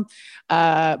get home.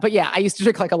 But yeah, I used to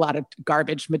drink like a lot of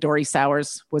garbage. Midori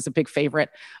sours was a big favorite.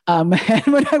 And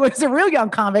when I was a real young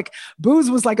comic,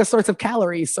 booze was like a source of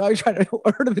calories. So I tried to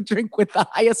order the drink with the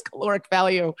highest caloric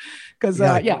value because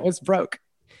it was broke.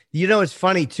 It's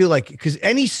funny too, like, because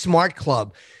any smart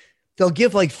club, they'll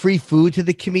give like free food to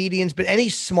the comedians, but any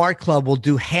smart club will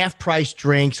do half price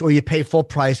drinks or you pay full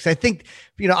price. I think,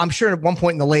 I'm sure at one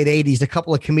point in the late 80s, a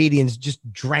couple of comedians just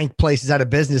drank places out of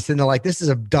business and they're like, this is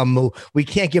a dumb move. We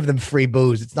can't give them free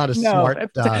booze. It's not a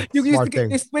smart thing.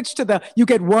 They switch to you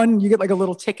get like a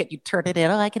little ticket. You turn it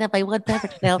in. Oh, I can have my one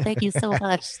beverage now. Thank you so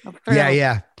much.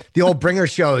 Yeah. The old bringer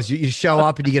shows. You show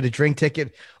up and you get a drink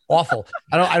ticket. Awful.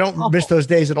 I don't miss those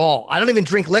days at all. I don't even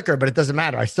drink liquor, but it doesn't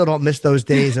matter. I still don't miss those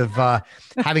days of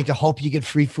having to hope you get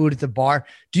free food at the bar.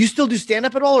 Do you still do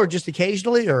stand-up at all or just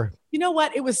occasionally or? You know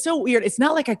what? It was so weird. It's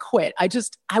not like I quit. I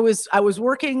was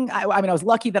working. I was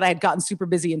lucky that I had gotten super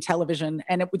busy in television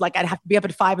and it would I'd have to be up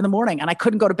at 5 a.m. and I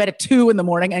couldn't go to bed at 2 a.m.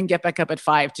 and get back up at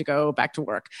 5 to go back to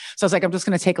work. So I was like, I'm just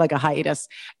going to take like a hiatus.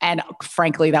 And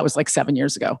frankly, that was like 7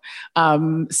 years ago.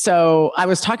 So I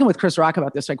was talking with Chris Rock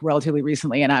about this like relatively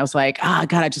recently. And I was like,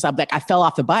 God, I fell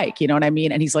off the bike. You know what I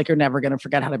mean? And he's like, you're never going to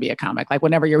forget how to be a comic. Like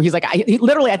he's like, I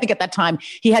think at that time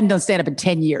he hadn't done stand up in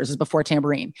 10 years. It was before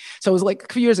Tambourine. So it was like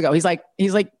a few years ago. He's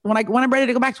like, when I'm ready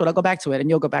to go back to it, I'll go back to it and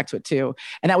you'll go back to it too.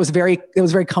 And it was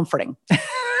very comforting.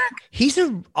 He's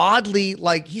a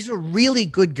really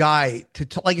good guy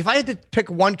to like, if I had to pick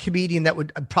one comedian that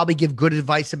would probably give good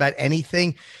advice about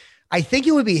anything, I think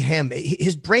it would be him.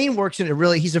 His brain works in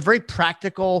he's a very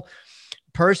practical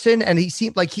person. And he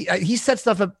seemed like he said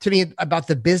stuff up to me about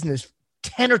the business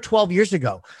 10 or 12 years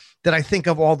ago that I think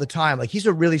of all the time. Like he's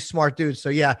a really smart dude. So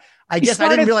yeah, I guess I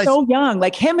didn't realize so young,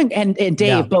 like him and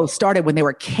Dave both started when they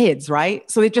were kids. Right.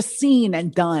 So they've just seen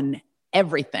and done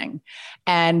everything.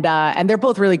 And they're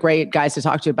both really great guys to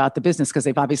talk to about the business because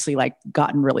they've obviously like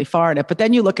gotten really far in it. But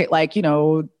then you look at like,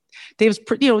 Dave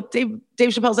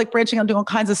Chappelle's like branching out doing all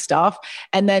kinds of stuff.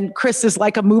 And then Chris is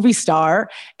like a movie star.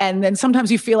 And then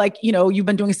sometimes you feel like, you've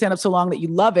been doing stand up so long that you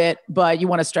love it, but you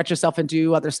want to stretch yourself and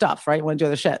do other stuff, right? You want to do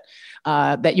other shit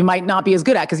that you might not be as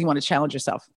good at because you want to challenge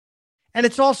yourself. And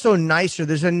it's also nicer.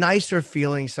 There's a nicer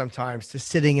feeling sometimes to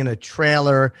sitting in a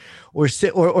trailer or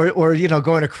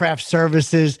going to craft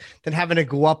services than having to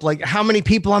go up. Like how many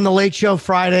people on the Late Show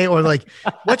Friday or like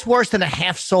what's worse than a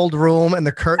half sold room and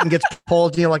the curtain gets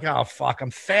pulled and you're like, oh fuck,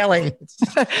 I'm failing.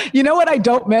 You know what I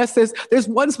don't miss is there's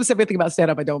one specific thing about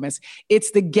stand up I don't miss.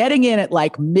 It's the getting in at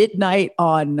like midnight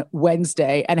on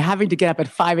Wednesday and having to get up at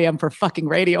 5 a.m. for fucking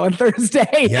radio on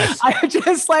Thursday. Yes. I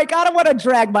just like, I don't want to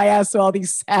drag my ass to all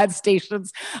these sad stations.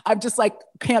 I'm just like,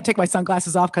 can't take my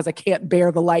sunglasses off because I can't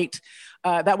bear the light.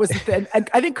 That was the thing. And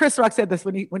I think Chris Rock said this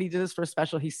when he did his first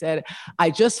special. He said,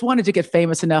 I just wanted to get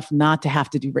famous enough not to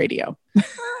have to do radio.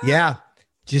 Yeah.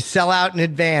 Just sell out in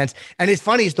advance. And it's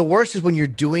funny, the worst is when you're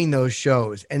doing those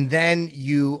shows and then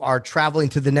you are traveling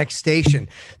to the next station.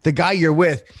 The guy you're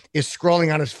with is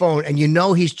scrolling on his phone and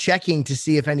he's checking to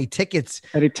see if any tickets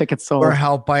sold or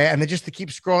help by it. And then just to keep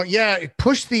scrolling. Yeah.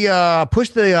 Push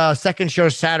the second show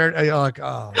Saturday. You're like,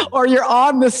 oh. Or you're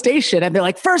on the station and they're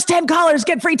like, first 10 callers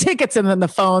get free tickets. And then the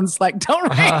phone's like, don't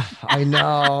ring. I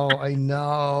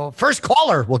know. First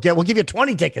caller, we'll give you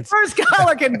 20 tickets. First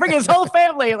caller can bring his whole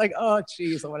family. Like, oh,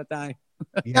 geez. I want to die.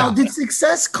 Now, did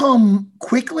success come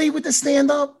quickly with the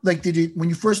stand-up? Like, did it when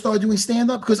you first started doing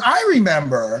stand-up? Because I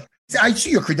remember, I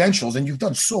see your credentials and you've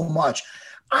done so much.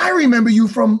 I remember you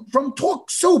from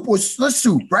Talk Soup or The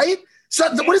Soup, right? So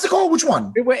what is it called? Which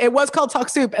one? It was called Talk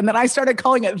Soup. And then I started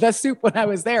calling it The Soup when I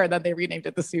was there. And then they renamed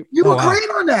it The Soup. You were great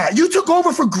on that. You took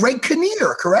over for Greg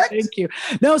Kinnear, correct? Thank you.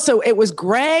 No, so it was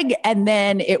Greg. And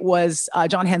then it was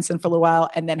John Henson for a little while.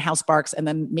 And then Hal Sparks. And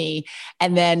then me.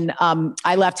 And then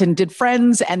I left and did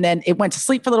Friends. And then it went to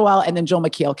sleep for a little while. And then Joel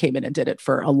McHale came in and did it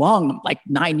for a long, like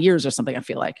 9 years or something, I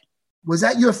feel like. Was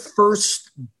that your first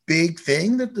big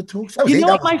thing that the Talk? You know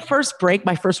what? My first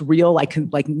real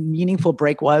like meaningful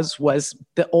break was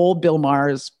the old Bill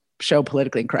Maher's show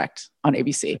Politically Incorrect on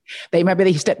ABC.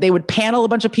 They would panel a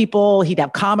bunch of people. He'd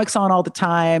have comics on all the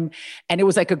time. And it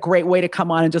was like a great way to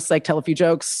come on and just like tell a few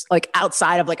jokes, like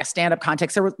outside of like a stand-up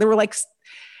context. There were like,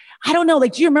 I don't know,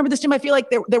 like, do you remember this, Jim? I feel like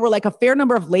there were like a fair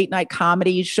number of late night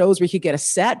comedy shows where you could get a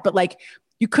set, but like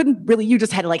you couldn't really, you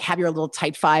just had to like have your little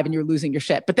tight five and you're losing your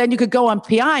shit. But then you could go on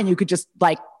PI and you could just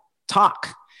like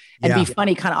talk and be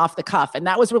funny kind of off the cuff. And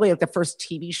that was really like the first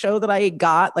TV show that I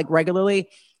got like regularly.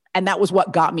 And that was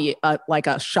what got me like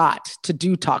a shot to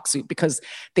do Talk Soup, because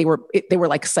they were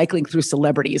like cycling through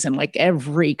celebrities and like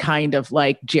every kind of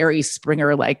like Jerry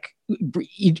Springer, like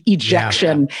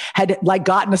ejection had like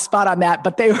gotten a spot on that.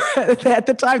 But they were at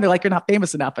the time, they're like, you're not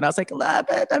famous enough. And I was like,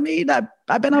 I mean,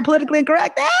 I've been on Politically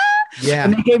Incorrect. Yeah.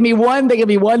 And they gave me one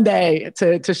day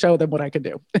to show them what I could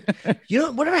do. You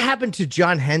know, whatever happened to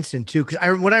John Henson too? Because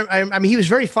I mean, he was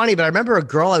very funny, but I remember a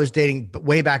girl I was dating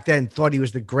way back then thought he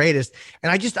was the greatest.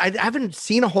 And I haven't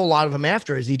seen a whole lot of him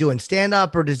after. Is he doing stand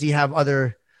up or does he have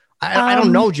other? I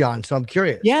don't know John, so I'm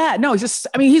curious. Yeah, no,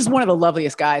 he's one of the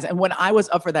loveliest guys. And when I was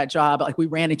up for that job, like we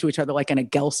ran into each other like in a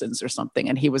Gelson's or something.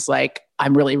 And he was like,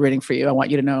 I'm really rooting for you. I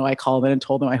want you to know I called in and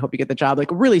told him, I hope you get the job.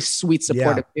 Like a really sweet,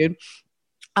 supportive dude.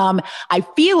 I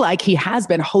feel like he has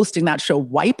been hosting that show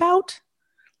Wipeout.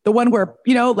 The one where,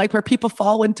 you know, like where people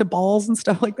fall into balls and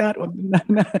stuff like that.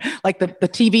 Like the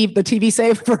TV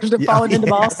safe version of falling into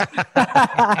balls.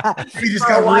 He just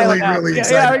got really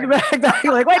excited. Yeah,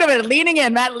 exactly. Like, wait a minute, leaning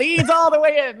in. Matt leads all the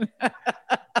way in.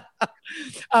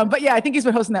 But yeah, I think he's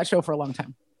been hosting that show for a long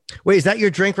time. Wait, is that your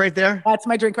drink right there? That's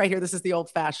my drink right here. This is the Old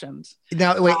Fashioned.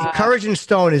 Now, wait, Courage and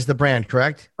Stone is the brand,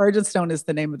 correct? Courage and Stone is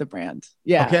the name of the brand.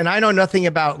 Yeah. Okay, and I know nothing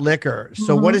about liquor.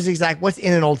 So what's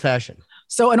in an Old Fashioned?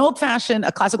 So an Old Fashioned,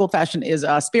 a classic Old Fashioned is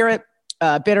spirit,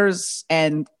 bitters,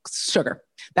 and sugar.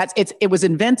 It was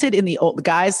invented in the old,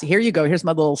 guys, here you go. Here's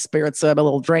my little spirits, my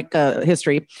little drink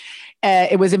history.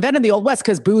 It was invented in the Old West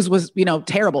because booze was, you know,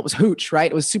 terrible. It was hooch,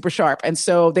 right? It was super sharp. And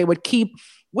so they would keep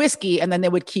whiskey and then they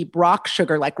would keep rock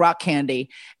sugar, like rock candy,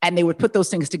 and they would put those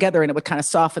things together and it would kind of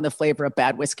soften the flavor of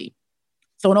bad whiskey.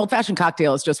 So an Old Fashioned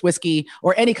cocktail is just whiskey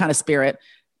or any kind of spirit,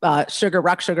 sugar,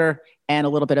 rock sugar, and a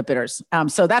little bit of bitters.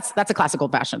 So that's a classic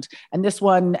Old Fashioned. And this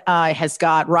one has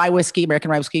got rye whiskey,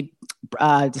 American rye whiskey,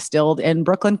 distilled in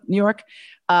Brooklyn, New York,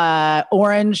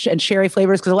 orange and cherry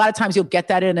flavors. Because a lot of times you'll get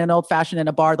that in an Old Fashioned in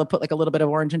a bar. They'll put like a little bit of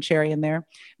orange and cherry in there.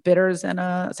 Bitters and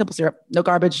simple syrup. No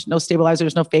garbage, no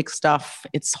stabilizers, no fake stuff.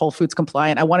 It's Whole Foods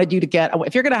compliant. I wanted you to get,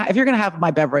 if you're gonna have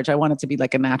my beverage, I want it to be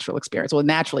like a natural experience. Well,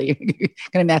 naturally, you're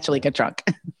gonna naturally get drunk.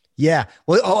 Yeah.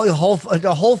 Well, the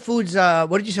Whole Foods,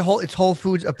 what did you say? It's Whole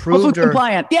Foods approved? Whole Foods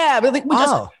compliant. Yeah. But like,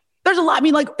 there's a lot. I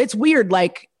mean, like, it's weird.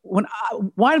 Like one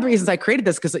of the reasons I created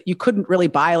this, because you couldn't really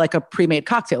buy like a pre-made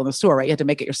cocktail in the store, right? You had to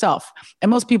make it yourself.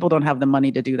 And most people don't have the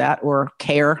money to do that or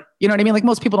care. You know what I mean? Like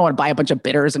most people don't want to buy a bunch of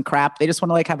bitters and crap. They just want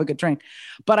to like have a good drink.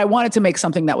 But I wanted to make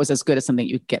something that was as good as something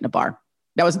you get in a bar.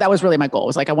 That was really my goal. It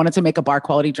was like, I wanted to make a bar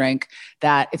quality drink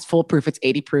that it's foolproof. It's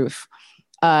 80 proof.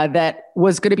 That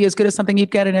was going to be as good as something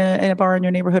you'd get in a bar in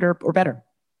your neighborhood or better.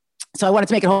 So I wanted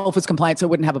to make it Whole Foods compliant so it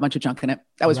wouldn't have a bunch of junk in it.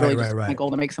 That was my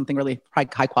goal, to make something really high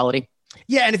quality.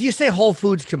 Yeah. And if you say Whole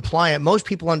Foods compliant, most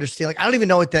people understand, like, I don't even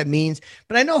know what that means,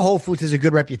 but I know Whole Foods has a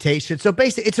good reputation. So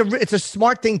basically it's a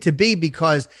smart thing to be,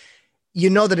 because you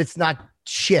know that it's not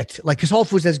shit, like, because Whole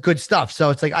Foods has good stuff. So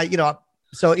it's like,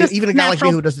 so just even a guy like me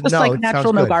who doesn't know, like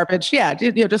natural, no garbage. Yeah.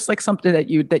 You know, just like something that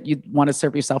you'd want to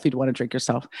serve yourself. You'd want to drink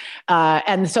yourself.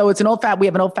 And so it's we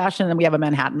have an Old Fashioned and we have a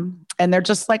Manhattan, and they're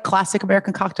just like classic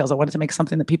American cocktails. I wanted to make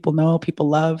something that people know, people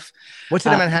love. What's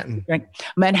in a Manhattan?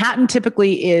 Manhattan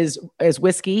typically is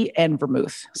whiskey and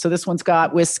vermouth. So this one's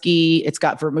got whiskey, it's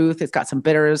got vermouth, it's got some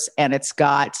bitters, and it's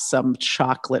got some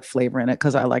chocolate flavor in it,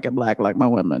 because I like it black like my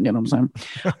women, you know what I'm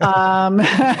saying?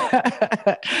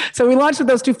 So we launched with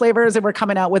those two flavors, and we're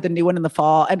coming out with a new one in the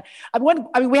fall. And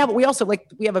we have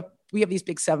these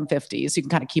big 750s. You can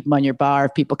kind of keep them on your bar.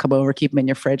 If people come over, keep them in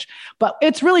your fridge. But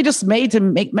it's really just meant to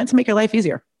make your life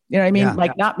easier. You know what I mean?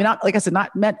 Yeah. Not like I said,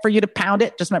 not meant for you to pound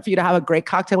it, just meant for you to have a great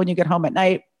cocktail when you get home at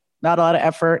night. Not a lot of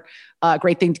effort.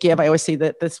 Great thing to give. I always say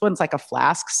that this one's like a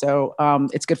flask. So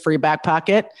it's good for your back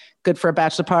pocket, good for a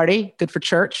bachelor party, good for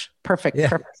church. Perfect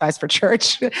size for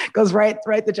church. Goes right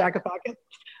the jacket pocket.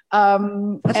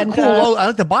 That's a cool. I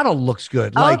like the bottle. Looks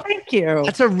good. Thank you.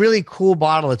 That's a really cool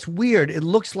bottle. It's weird. It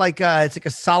looks like it's like a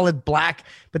solid black,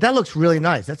 but that looks really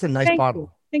nice. That's a nice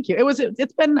bottle. Thank you.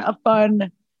 It's been a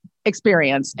fun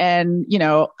experience, and you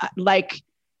know, like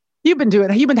how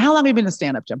long have you been a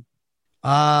stand-up, Jim?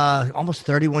 Almost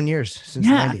 31 years since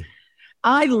 90.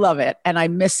 I love it and I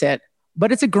miss it,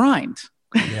 but it's a grind.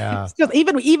 Yeah.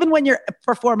 Even when you're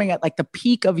performing at like the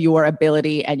peak of your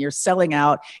ability and you're selling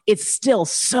out, it's still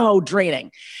so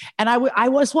draining. And I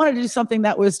just wanted to do something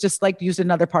that was just like use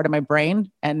another part of my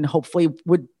brain and hopefully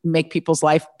would make people's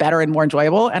life better and more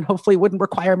enjoyable, and hopefully wouldn't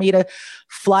require me to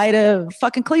fly to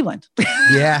fucking Cleveland.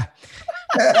 Yeah.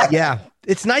 Yeah.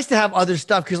 It's nice to have other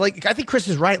stuff because, like, I think Chris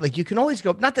is right. Like, you can always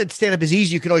go. Not that stand up is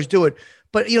easy; you can always do it.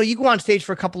 But you go on stage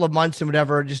for a couple of months and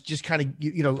whatever, just kind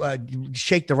of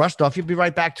shake the rust off. You'll be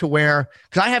right back to where,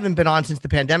 because I haven't been on since the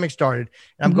pandemic started,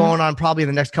 and I'm going on probably in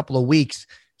the next couple of weeks.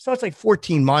 So it's like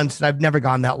 14 months, and I've never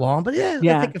gone that long. But yeah.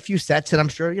 I think a few sets, and I'm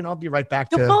sure I'll be right back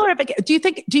to. Have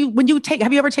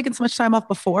you ever taken so much time off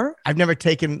before? I've never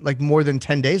taken like more than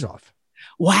 10 days off.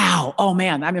 Wow. Oh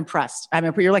man, I'm impressed.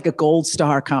 You're like a gold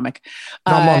star comic.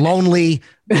 No, I'm a lonely,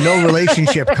 no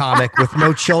relationship comic with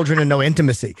no children and no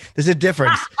intimacy. There's a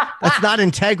difference. That's not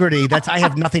integrity. That's I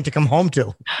have nothing to come home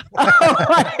to. Oh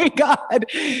my God.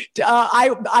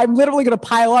 I'm literally going to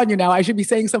pile on you now. I should be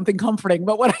saying something comforting,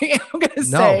 but what I am going to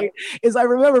say is I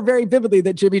remember very vividly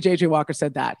that Jimmy J.J. Walker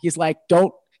said that. He's like,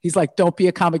 don't be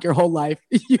a comic your whole life.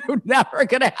 You're never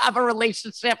going to have a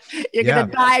relationship. You're going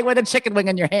to die with a chicken wing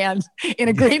in your hand in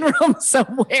a green room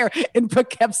somewhere in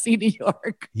Poughkeepsie, New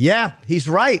York. Yeah, he's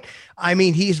right. I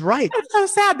mean, he's right. It's so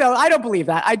sad though. I don't believe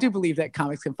that. I do believe that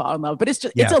comics can fall in love, but it's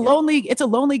just, it's a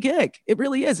lonely gig. It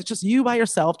really is. It's just you by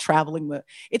yourself traveling.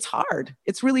 It's hard.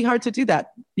 It's really hard to do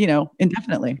that,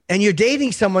 indefinitely. And you're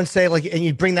dating someone, say and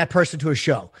you bring that person to a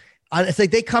show. It's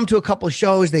like they come to a couple of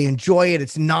shows, they enjoy it,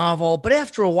 it's novel, but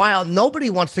after a while, nobody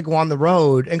wants to go on the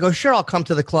road and go, sure, I'll come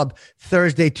to the club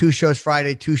Thursday, 2 shows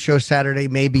Friday, 2 shows Saturday,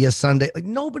 maybe a Sunday. Like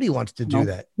nobody wants to do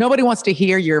that. Nobody wants to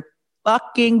hear your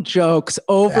fucking jokes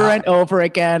over and over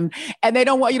again. And they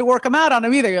don't want you to work them out on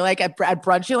them either. You're like at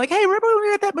brunch, you're like, hey, remember when we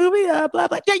were at that movie? Blah,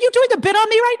 blah. Yeah, you doing a bit on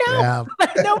me right now?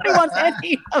 Yeah. Nobody wants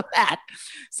any of that.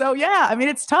 So yeah, I mean,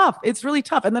 it's tough. It's really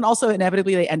tough. And then also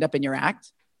inevitably they end up in your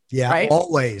act. Yeah, right?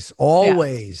 Always.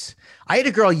 Yeah. I had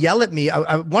a girl yell at me.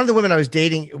 One of the women I was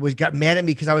dating got mad at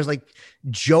me because I was like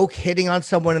joke hitting on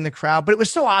someone in the crowd, but it was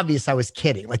so obvious I was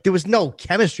kidding. Like there was no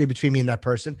chemistry between me and that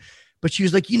person, but she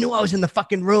was like, I was in the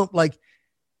fucking room. Like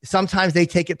sometimes they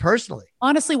take it personally.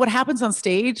 Honestly, what happens on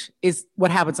stage is what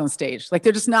happens on stage. Like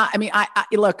they're just not, I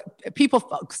look,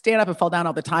 people stand up and fall down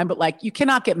all the time, but like you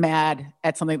cannot get mad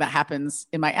at something that happens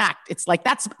in my act. It's like,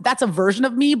 that's a version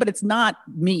of me, but it's not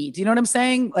me. Do you know what I'm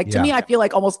saying? Like to me, I feel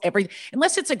like almost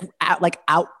unless it's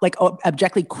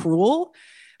objectively cruel,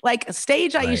 like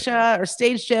stage Aisha or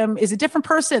stage Jim is a different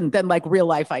person than like real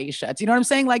life Aisha. Do you know what I'm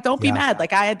saying? Like, don't be mad. Like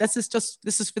this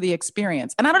is for the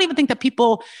experience. And I don't even think that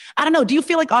people, I don't know. Do you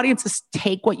feel like audiences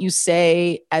take what you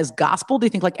say as gospel? Do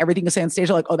you think like everything you say on stage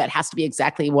are like, oh, that has to be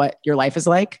exactly what your life is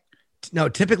like? No,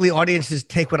 typically audiences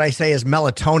take what I say as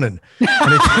melatonin.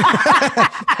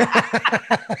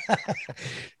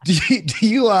 Do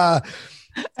you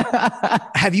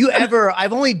have you ever,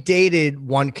 I've only dated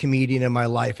one comedian in my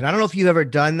life, and I don't know if you've ever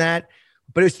done that,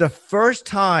 but it's the first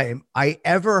time I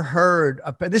ever heard,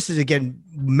 this is again,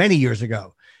 many years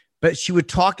ago, but she would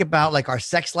talk about like our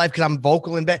sex life because I'm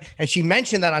vocal in bed. And she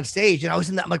mentioned that on stage and I was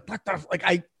in that, I'm like, what the, like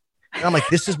I'm like,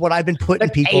 this is what I've been putting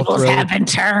people through. The tables have been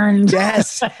turned.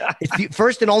 Yes. It's the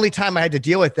first and only time I had to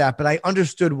deal with that, but I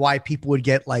understood why people would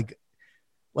get like,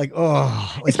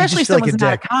 especially if someone's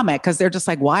not a comic, because they're just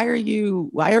like, why are you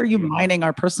mining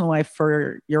our personal life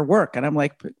for your work? And I'm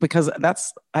like, because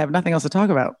I have nothing else to talk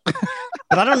about.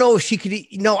 But I don't know if she could,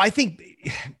 I think,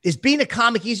 is being a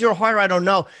comic easier or harder? I don't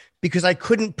know, because I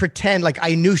couldn't pretend like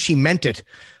I knew she meant it.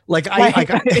 Like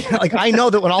I know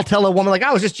that when I'll tell a woman, like,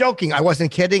 I was just joking, I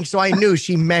wasn't kidding. So I knew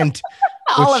she meant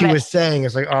what she was saying.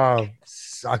 It's like, oh,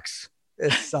 sucks.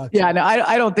 It sucks. Yeah, no,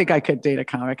 I don't think I could date a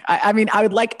comic. I mean,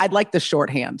 I'd like the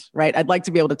shorthand, right? I'd like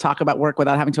to be able to talk about work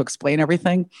without having to explain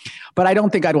everything, but I don't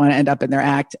think I'd want to end up in their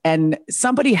act. And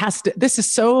somebody has to, this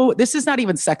is not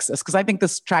even sexist, because I think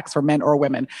this tracks for men or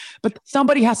women, but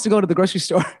somebody has to go to the grocery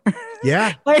store.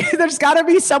 Yeah. Like there's gotta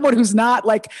be someone who's not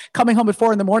like coming home at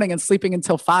 4 a.m. and sleeping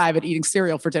until 5 and eating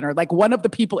cereal for dinner. Like one of the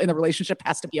people in the relationship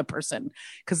has to be a person,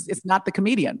 because it's not the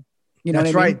comedian. You know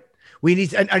That's what I mean? Right. We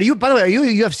need. Are you? By the way, are you a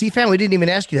UFC fan? We didn't even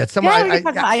ask you that.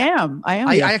 I am.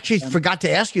 I actually forgot to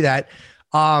ask you that.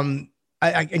 And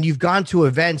you've gone to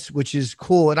events, which is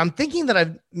cool. And I'm thinking that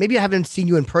I haven't seen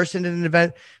you in person at an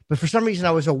event, but for some reason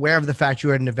I was aware of the fact you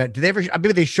were at an event. Did they ever?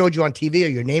 Maybe they showed you on TV or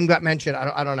your name got mentioned.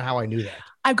 I don't know how I knew that.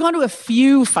 I've gone to a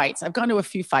few fights.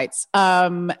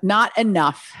 Not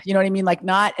enough. You know what I mean? Like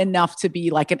not enough to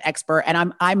be like an expert.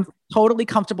 And I'm totally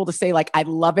comfortable to say like I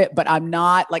love it, but I'm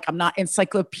not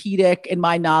encyclopedic in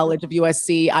my knowledge of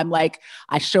USC. I'm like,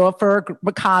 I show up for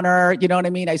McConnor, you know what I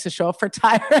mean? I used to show up for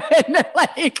Tyron,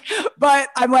 like, but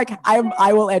I'm like,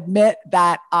 I will admit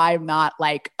that I'm not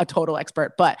like a total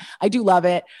expert, but I do love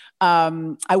it.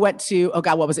 I went to, oh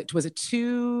God, what was it? Was it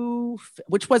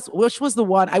which was the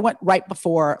one I went right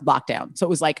before lockdown. So it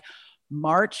was like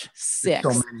March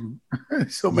 6th.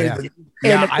 So many.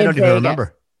 Yeah, I don't even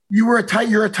remember. You're a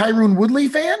Tyron Woodley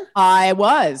fan? I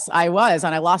was,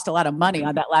 and I lost a lot of money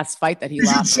on that last fight that he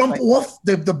lost. Did you jump off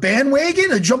the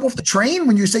bandwagon or jump off the train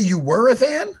when you say you were a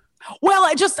fan?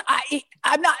 Well,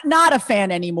 I'm not a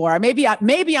fan anymore. Maybe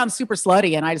I'm super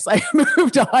slutty and I just like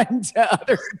moved on to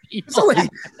other people. So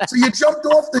you jumped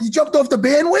off the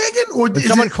bandwagon, or when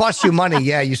someone costs you money?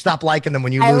 Yeah, you stop liking them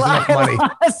when you lose enough money.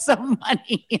 I lost some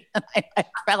money and I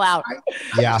fell out.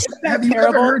 Yeah. Have you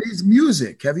ever heard his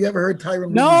music? Have you ever heard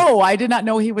Tyron? No, I did not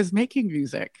know he was making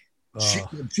music.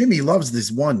 Jimmy loves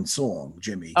this one song.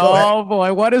 Jimmy, go ahead.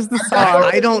 Boy, what is the song?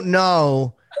 I don't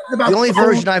know. The only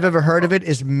version I've ever heard of it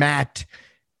is Matt.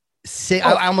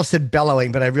 I almost said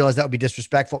bellowing, but I realized that would be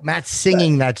disrespectful. Matt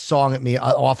singing that song at me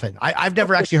often. I've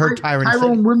never actually heard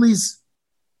Tyron Woodley's.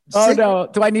 Oh no!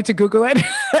 Do I need to Google it?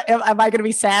 Am I going to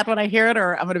be sad when I hear it,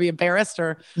 or I'm going to be embarrassed,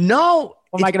 or no?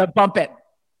 Am I going to bump it?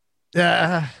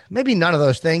 Maybe none of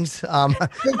those things. I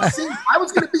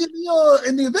was going to be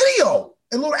in the video.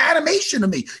 A little animation of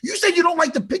me. You said you don't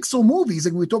like the Pixar movies,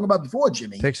 like we were talking about before,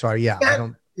 Jimmy. Pixar, yeah.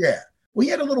 Yeah. Well, he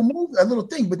had a little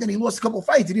thing, but then he lost a couple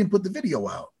fights. He didn't put the video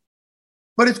out.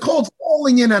 But it's called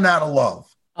Falling In and Out of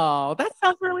Love. Oh, that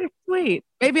sounds really sweet.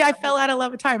 Maybe I fell out of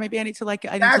love with Tyron. Maybe I need to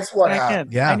That's what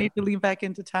happened. Yeah. I need to lean back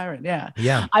into Tyron. Yeah.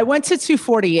 Yeah. I went to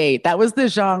 248. That was the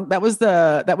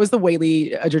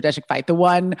Weili Jurdecic fight. The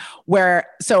one where,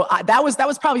 that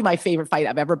was probably my favorite fight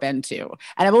I've ever been to.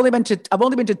 And I've only been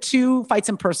to 2 fights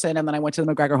in person. And then I went to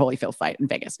the McGregor Holyfield fight in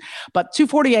Vegas. But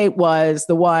 248 was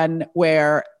the one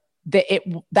where I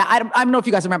don't know if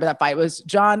you guys remember that fight. It was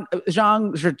Zhang,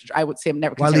 I would say, I'm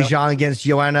never Weili Zhang against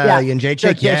Joanna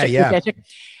Jędrzejczyk. Yeah.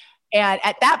 And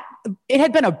at that, it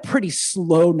had been a pretty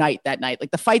slow night that night.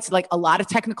 Like the fights, like a lot of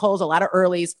technicals, a lot of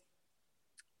earlies.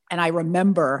 And I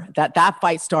remember that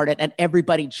fight started and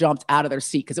everybody jumped out of their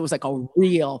seat because it was like a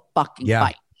real fucking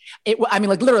fight.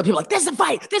 Like literally people were like, this is a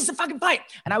fight. This is a fucking fight.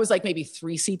 And I was like maybe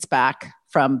 3 seats back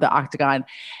from the octagon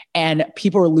and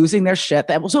people were losing their shit.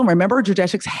 That was, remember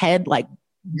Jurdecic's head, like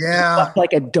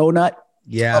a donut.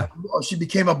 Yeah. She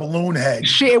became a balloon head.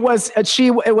 It was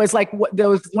like there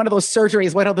was one of those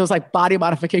surgeries, one of those like body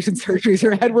modification surgeries.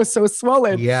 Her head was so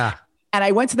swollen. Yeah. And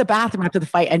I went to the bathroom after the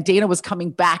fight and Dana was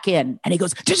coming back in and he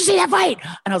goes, did you see that fight?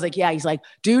 And I was like, yeah. He's like,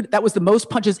 dude, that was the most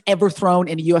punches ever thrown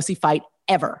in a UFC fight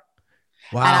ever.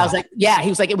 Wow. And I was like, yeah, he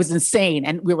was like, it was insane.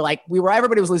 And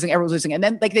everybody was losing, everyone was losing. And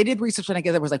then like they did research and I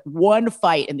guess there was like one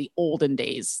fight in the olden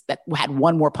days that had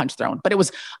one more punch thrown, but it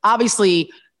was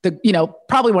obviously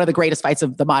probably one of the greatest fights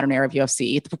of the modern era of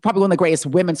UFC. It's probably one of the greatest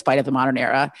women's fight of the modern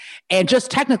era. And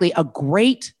just technically a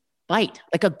great fight,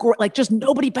 like just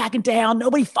nobody backing down,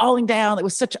 nobody falling down. It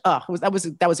was such,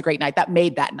 that was a great night. That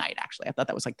made that night. Actually, I thought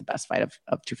that was like the best fight of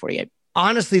 248.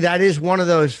 Honestly, that is one of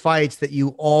those fights that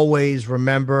you always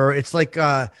remember. It's like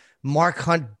Mark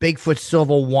Hunt, Bigfoot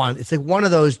Silva 1. It's like one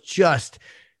of those just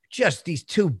these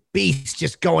two beasts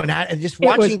just going at it and just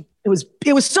watching.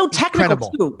 It was so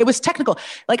technical too. It was technical.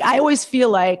 Like I always feel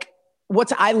like what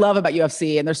I love about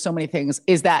UFC, and there's so many things,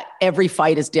 is that every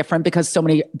fight is different because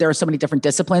there are so many different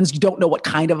disciplines. You don't know what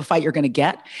kind of a fight you're going to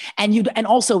get. And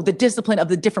also the discipline of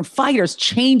the different fighters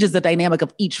changes the dynamic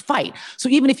of each fight. So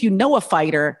even if you know a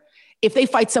fighter, if they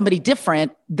fight somebody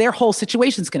different, their whole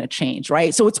situation is going to change,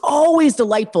 right? So it's always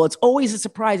delightful. It's always a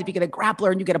surprise if you get a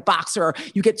grappler and you get a boxer, or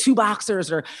you get 2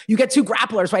 boxers, or you get 2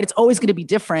 grapplers, right? It's always going to be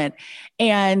different.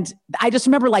 And I just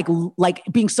remember like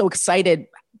being so excited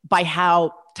by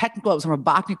how technical it was from a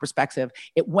boxing perspective.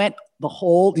 It went the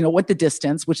whole, went the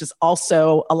distance, which is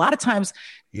also a lot of times,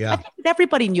 I think with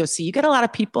everybody in UFC, you get a lot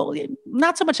of people,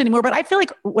 not so much anymore, but I feel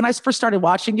like when I first started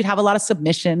watching, you'd have a lot of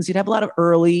submissions, you'd have a lot of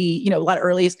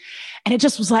earlies. And it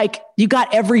just was like, you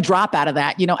got every drop out of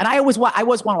that, and I always want to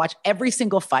watch every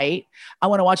single fight. I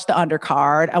want to watch the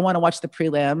undercard. I want to watch the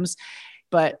prelims,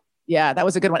 but yeah, that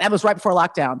was a good one. That was right before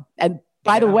lockdown. And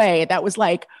by the way, that was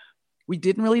like, we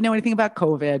didn't really know anything about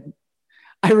COVID.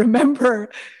 I remember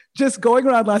just going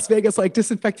around Las Vegas, like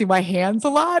disinfecting my hands a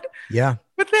lot. Yeah.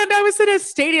 But then I was in a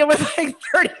stadium with like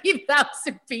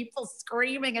 30,000 people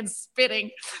screaming and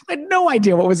spitting. I had no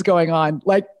idea what was going on.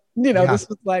 Like, this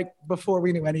was like before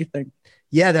we knew anything.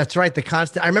 Yeah, that's right.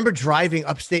 I remember driving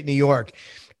upstate New York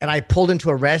and I pulled into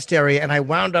a rest area and I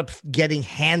wound up getting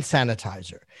hand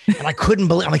sanitizer. And I couldn't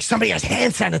believe, I'm like, somebody has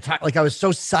hand sanitizer. Like I was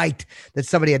so psyched that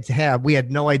somebody had to have. We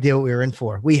had no idea what we were in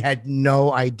for. We had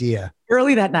no idea.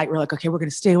 Early that night, we're like, okay, we're going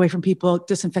to stay away from people,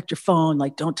 disinfect your phone,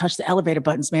 like don't touch the elevator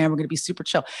buttons, man. We're going to be super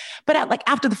chill. But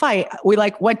after the fight, we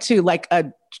went to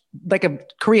a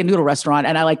Korean noodle restaurant,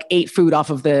 and I ate food off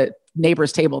of the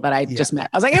neighbor's table that I just met.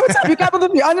 I was like, hey, what's up? You got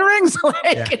the onion rings?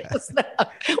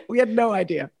 We had no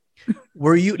idea.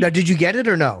 Did you get it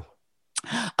or no?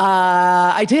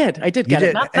 I did get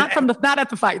it. Not at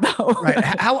the fight though. Right.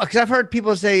 Because I've heard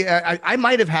people say, I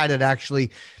might've had it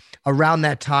actually around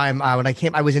that time when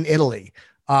I was in Italy.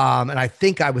 And I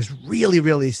think I was really,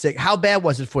 really sick. How bad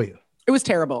was it for you? It was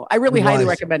terrible. I really highly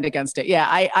recommend against it. Yeah.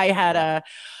 I had an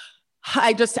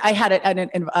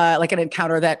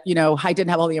encounter that, I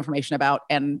didn't have all the information about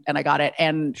and I got it.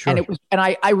 And it was, and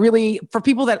I really, for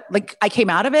people that I came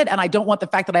out of it, and I don't want the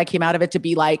fact that I came out of it to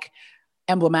be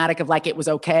emblematic of it was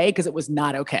okay, because it was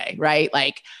not okay. Right.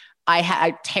 I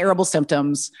had terrible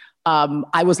symptoms.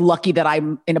 I was lucky that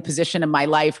I'm in a position in my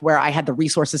life where I had the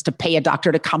resources to pay a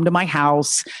doctor to come to my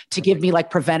house to give me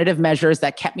preventative measures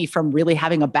that kept me from really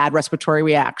having a bad respiratory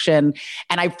reaction.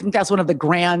 And I think that's one of the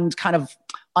grand kind of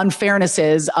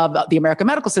unfairnesses of the American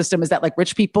medical system, is that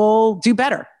rich people do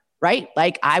better. Right?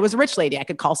 I was a rich lady. I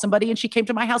could call somebody and she came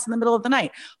to my house in the middle of the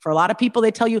night. For a lot of people, they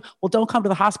tell you, well, don't come to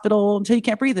the hospital until you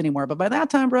can't breathe anymore. But by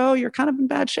that time, bro, you're kind of in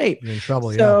bad shape. You're in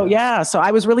trouble. So I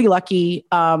was really lucky.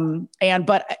 But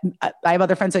I have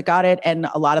other friends that got it, and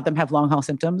a lot of them have long haul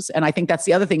symptoms. And I think that's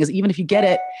the other thing, is even if you get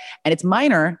it and it's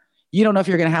minor, you don't know if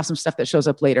you're going to have some stuff that shows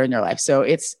up later in your life. So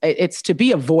it's to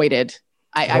be avoided.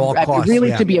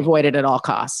 To be avoided at all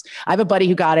costs. I have a buddy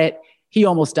who got it. He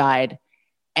almost died.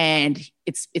 And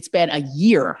it's been a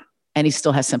year and he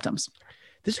still has symptoms.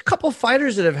 There's a couple of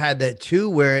fighters that have had that too,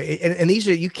 where, and these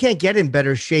are, you can't get in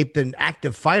better shape than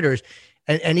active fighters.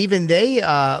 And even they,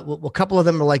 a couple of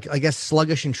them are I guess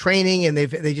sluggish in training, and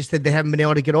they just said they haven't been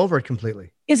able to get over it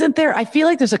completely. Isn't there? I feel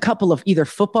like there's a couple of either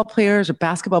football players or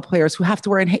basketball players who have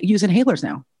to use inhalers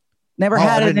now. Never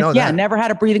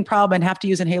had a breathing problem and have to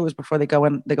use inhalers before they go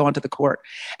onto the court.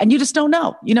 And you just don't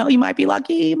know. You might be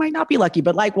lucky, you might not be lucky,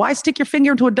 but why stick your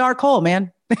finger into a dark hole,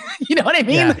 man? You know what I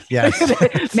mean?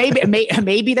 Yes.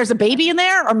 maybe there's a baby in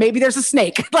there, or maybe there's a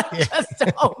snake. Just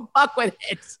don't fuck with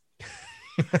it.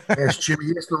 Yes, Jimmy.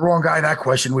 You asked the wrong guy that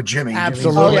question with Jimmy.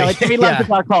 Absolutely. Jimmy loves the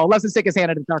dark hole. Loves to stick his hand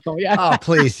in the dark hole. Yeah. Oh,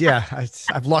 please. Yeah.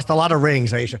 I've lost a lot of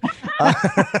rings, Aisha.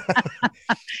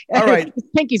 All right.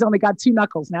 Pinky's only got 2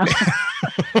 knuckles now.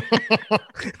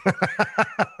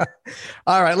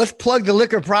 All right. Let's plug the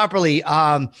liquor properly.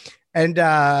 And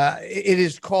it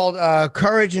is called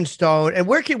Courage and Stone. And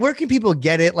where can people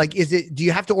get it? Do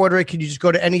you have to order it? Can you just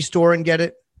go to any store and get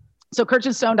it? So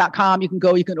courageandstone.com,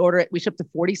 you can order it. We ship to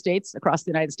 40 states across the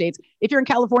United States. If you're in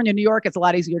California, New York, it's a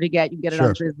lot easier to get. You can get it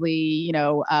on Drizzly,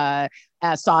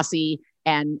 Saucy,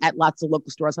 and at lots of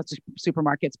local stores, lots of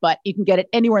supermarkets. But you can get it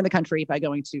anywhere in the country by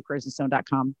going to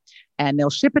courageandstone.com, and they'll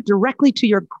ship it directly to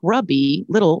your grubby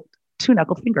little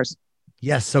 2-knuckle fingers.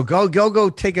 Yes. So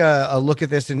go take a look at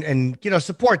this and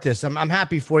support this. I'm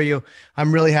happy for you.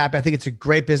 I'm really happy. I think it's a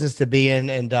great business to be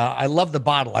in. And I love the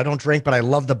bottle. I don't drink, but I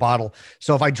love the bottle.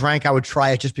 So if I drank, I would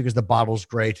try it just because the bottle's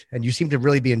great. And you seem to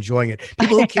really be enjoying it.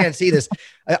 People who can't see this,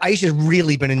 Aisha's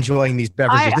really been enjoying these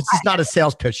beverages. This is not a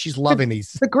sales pitch. She's loving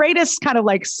these. The greatest kind of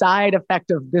side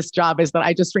effect of this job is that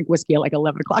I just drink whiskey at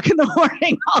 11 o'clock in the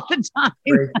morning all the time.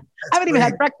 I haven't even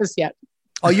had breakfast yet.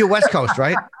 Oh, you're West Coast,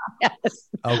 right? Yes.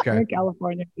 Okay. I'm in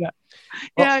California. Yeah.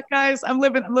 Yeah, guys, I'm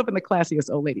living the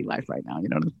classiest old lady life right now. You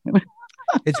know what I mean?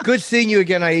 It's good seeing you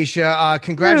again, Aisha.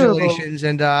 Congratulations.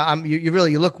 And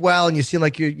you look well, and you seem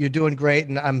like you're doing great.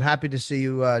 And I'm happy to see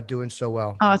you doing so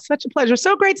well. Oh, it's such a pleasure.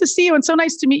 So great to see you, and so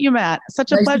nice to meet you, Matt.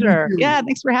 Such a pleasure. Yeah,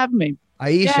 thanks for having me.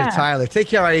 Aisha Tyler. Take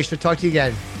care, Aisha. Talk to you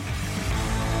again.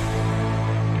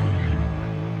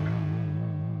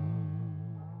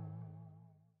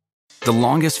 The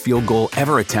longest field goal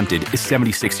ever attempted is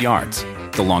 76 yards.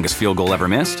 The longest field goal ever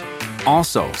missed?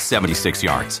 Also 76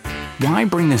 yards. Why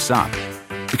bring this up?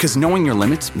 Because knowing your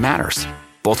limits matters,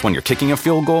 both when you're kicking a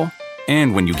field goal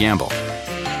and when you gamble.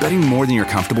 Betting more than you're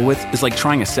comfortable with is like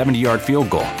trying a 70-yard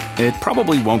field goal. It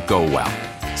probably won't go well.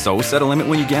 So set a limit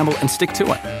when you gamble and stick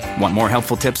to it. Want more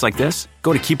helpful tips like this?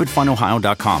 Go to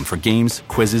keepitfunohio.com for games,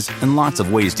 quizzes, and lots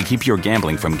of ways to keep your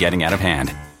gambling from getting out of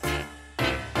hand.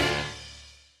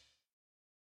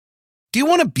 Do you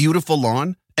want a beautiful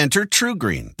lawn? Enter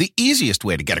TruGreen, the easiest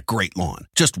way to get a great lawn.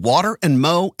 Just water and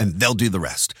mow, and they'll do the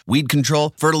rest. Weed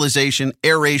control, fertilization,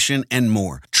 aeration, and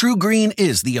more. TruGreen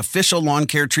is the official lawn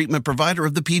care treatment provider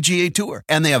of the PGA Tour,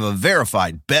 and they have a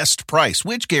verified best price,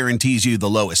 which guarantees you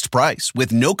the lowest price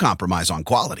with no compromise on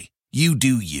quality. You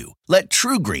do you. Let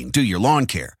TruGreen do your lawn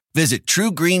care. Visit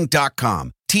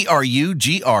TruGreen.com,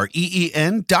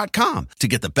 TruGreen.com to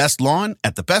get the best lawn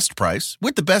at the best price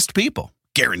with the best people.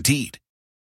 Guaranteed.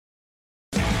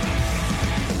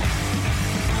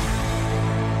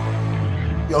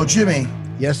 Yo, Jimmy.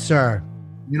 Yes, sir.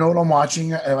 You know what I'm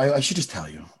watching? I should just tell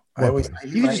you. You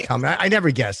can just tell me. I never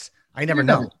guess. I never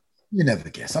know. You never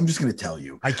guess. I'm just going to tell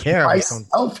you. I care.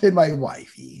 Myself and my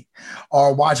wife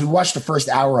are watching. We watched the first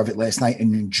hour of it last night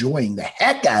and enjoying the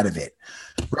heck out of it.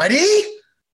 Ready?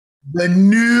 The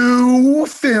new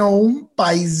film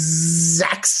by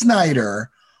Zack Snyder,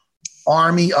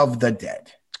 Army of the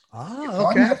Dead.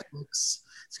 Oh, okay.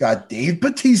 It's got Dave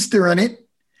Bautista in it.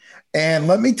 And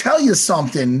let me tell you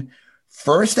something.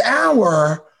 First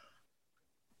hour,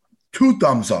 2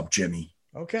 thumbs up, Jimmy.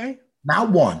 Okay.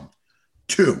 Not 1,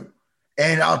 2.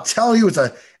 And I'll tell you,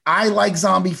 I like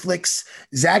zombie flicks.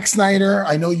 Zack Snyder,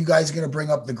 I know you guys are going to bring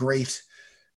up the great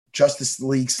Justice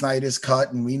League Snyder's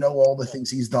cut, and we know all the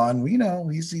things he's done. We know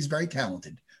he's very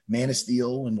talented. Man of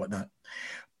Steel and whatnot.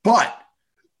 But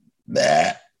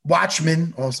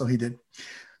Watchmen, also he did.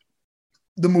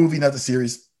 The movie, not the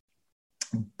series.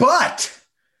 But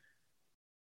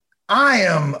he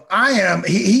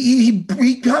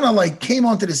kind of like came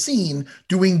onto the scene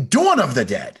doing Dawn of the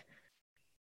Dead,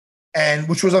 and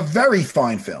which was a very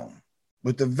fine film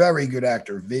with the very good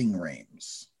actor Ving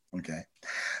Rhames, okay,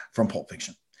 from Pulp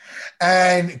Fiction,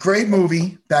 and great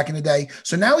movie back in the day.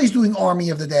 So now he's doing Army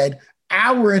of the Dead.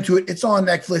 Hour into it, it's on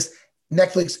Netflix.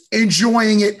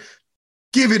 Enjoying it.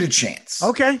 Give it a chance.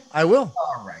 Okay, I will.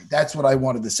 All right, that's what I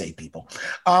wanted to say, people.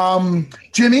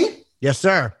 Jimmy? Yes,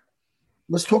 sir.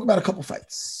 Let's talk about a couple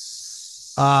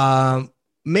fights.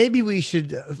 Maybe we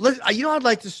should. I'd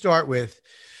like to start with,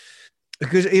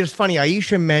 because it was funny.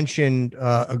 Aisha mentioned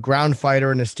a ground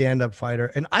fighter and a stand-up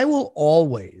fighter, and I will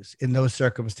always, in those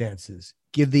circumstances,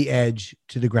 give the edge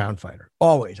to the ground fighter.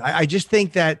 Always. I just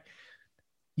think that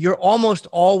you're almost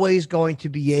always going to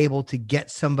be able to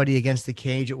get somebody against the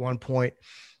cage at one point.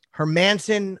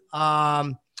 Hermanson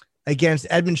against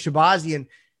Edmund Shabazian.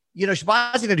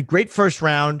 Shabazian had a great first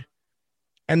round,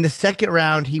 and the second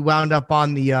round he wound up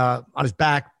on his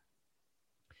back.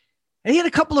 And he had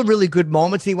a couple of really good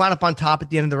moments. He wound up on top at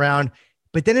the end of the round.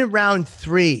 But then in round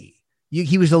 3,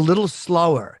 he was a little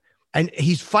slower. And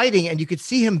he's fighting, and you could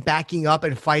see him backing up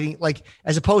and fighting, like,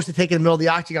 as opposed to taking the middle of the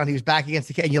octagon, he was back against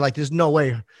the cage. And you're like, there's no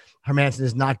way Hermanson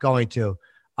is not going to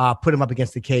put him up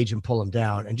against the cage and pull him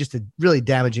down. And just a really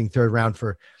damaging third round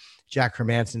for Jack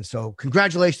Hermanson. So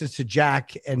congratulations to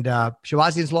Jack. And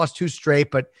Shabazian's lost 2 straight,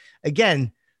 but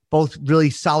again, both really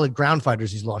solid ground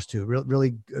fighters he's lost to.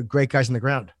 Really great guys on the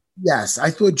ground. Yes, I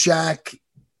thought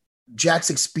Jack's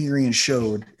experience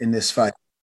showed in this fight.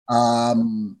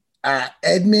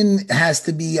 Edmund has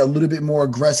to be a little bit more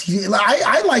aggressive.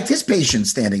 I liked his patience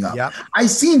standing up. Yep. I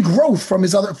seen growth from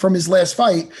his last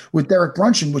fight with Derek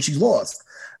Brunson, which he lost.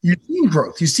 You've seen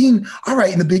growth. You've seen, all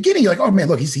right, in the beginning, you're like, oh man,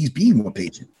 look, he's being more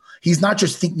patient. He's not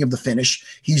just thinking of the finish.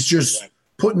 He's just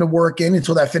putting the work in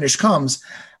until that finish comes.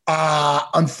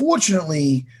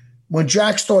 Unfortunately, when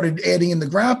Jack started adding in the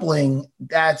grappling,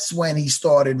 that's when he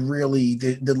started really,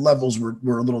 the levels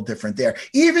were a little different there.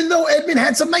 Even though Edmund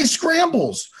had some nice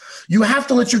scrambles, you have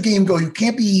to let your game go. You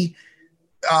can't be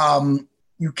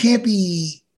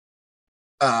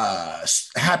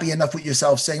happy enough with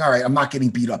yourself saying, all right, I'm not getting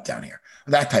beat up down here.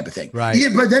 That type of thing. Right.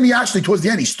 But then he actually, towards the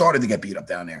end, he started to get beat up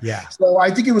down there. Yeah. So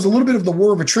I think it was a little bit of the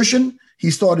war of attrition.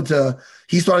 He started to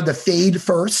fade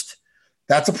first.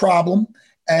 That's a problem.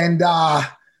 And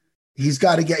he's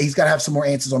got to have some more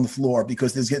answers on the floor,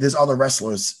 because there's other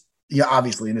wrestlers,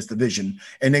 obviously in this division,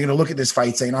 and they're going to look at this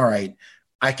fight saying, all right,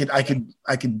 I could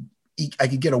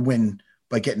get a win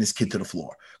by getting this kid to the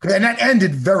floor. And that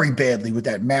ended very badly with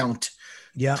that mount.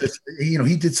 Yeah. He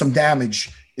did some damage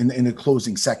in the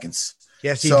closing seconds.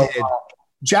 Yes, he did.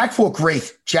 Jack fought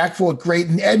great.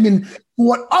 And Edmund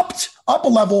fought up a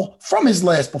level from his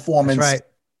last performance. That's right.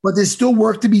 But there's still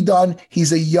work to be done.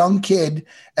 He's a young kid,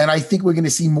 and I think we're going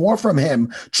to see more from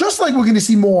him. Just like we're going to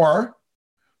see more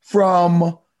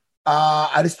from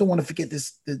I just don't want to forget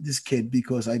this kid,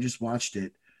 because I just watched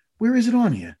it. Where is it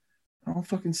on here? I don't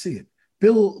fucking see it.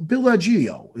 Bill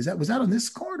Agio. Was that on this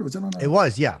card, or was that on? It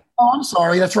was, yeah. Oh, I'm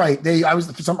sorry. That's right. I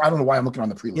don't know why I'm looking on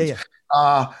the prelims.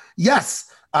 Yeah.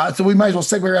 Yes. So we might as well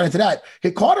segue right into that.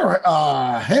 Ricardo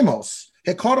Ramos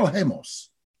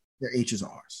Their H's are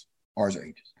R's. R's are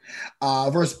H's.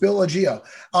 Versus Bill Algeo.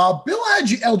 Bill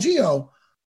Algeo,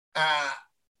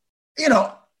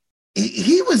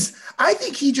 he was, I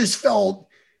think he just felt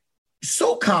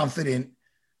so confident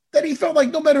that he felt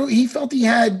like he felt he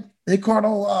had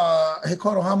Ricardo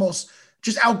Ramos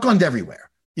just outgunned everywhere,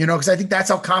 because I think that's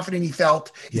how confident he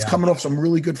felt. He's coming off some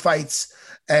really good fights.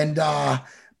 And, I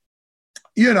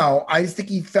think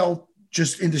he felt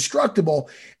just indestructible.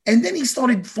 And then he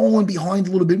started falling behind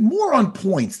a little bit more on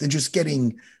points than just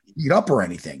getting beat up or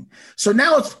anything. So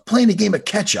now it's playing a game of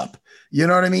catch up. You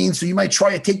know what I mean? So you might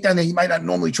try a takedown that you might not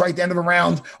normally try at the end of the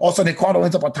round. All of a sudden, Ricardo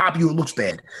ends up on top of you. It looks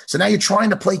bad. So now you're trying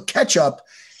to play catch up,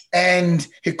 and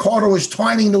Ricardo is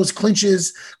timing those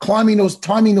clinches, timing those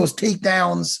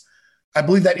takedowns. I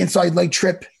believe that inside leg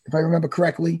trip, if I remember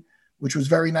correctly, which was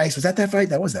very nice. Was that fight?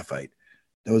 That was that fight.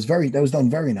 That was done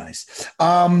very nice.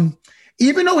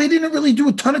 Even though he didn't really do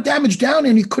a ton of damage down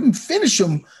and he couldn't finish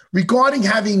him regarding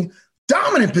having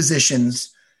dominant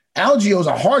positions, Algeo's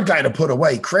a hard guy to put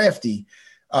away, crafty.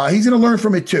 He's going to learn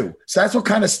from it too. So that's what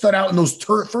kind of stood out in those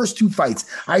first two fights.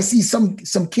 I see some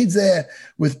kids there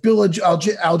with Bill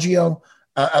Algeo.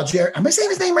 Am I saying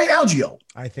his name right? Algeo.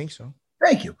 I think so.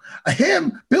 Thank you.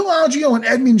 Him, Bill Algeo, and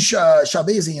Edmund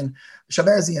Shahbazyan.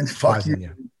 Fuck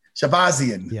you.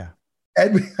 Shahbazyan. Yeah.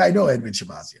 I know Edmund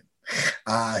Shahbazyan.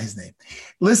 His name.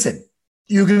 Listen,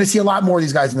 you're going to see a lot more of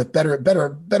these guys in the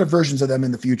better versions of them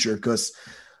in the future because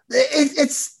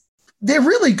they're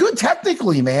really good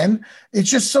technically, man. It's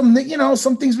just some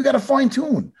things we got to fine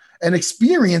tune, and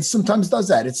experience sometimes does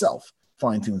that itself,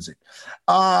 fine tunes it.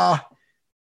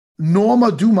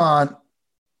 Norma Dumont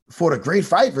fought a great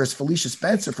fight versus Felicia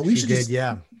Spencer. Felicia did,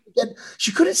 yeah.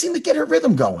 She couldn't seem to get her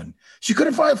rhythm going. She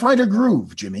couldn't find her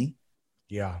groove, Jimmy.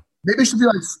 Yeah. Maybe she'll be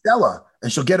like Stella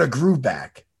and she'll get her groove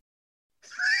back.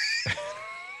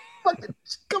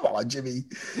 Come on, Jimmy.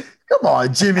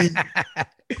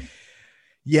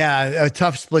 Yeah, a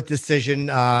tough split decision.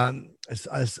 A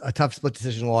tough split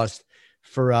decision loss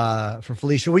for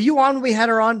Felicia. Were you on when we had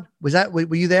her on?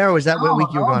 Were you there, or was that what week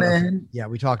you were on? Man. Yeah,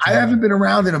 we talked. I haven't been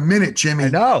around in a minute, Jimmy. I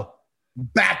know.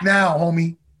 Back now,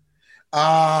 homie.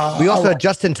 We also had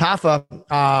Justin Tafa,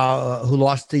 who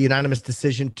lost the unanimous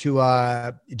decision to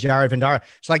Jared Vanderaa.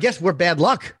 So I guess we're bad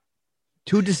luck.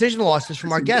 2 decision losses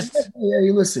from our guests.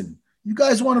 Hey, listen. You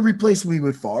guys want to replace me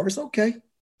with Forrest? Okay.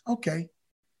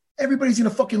 Everybody's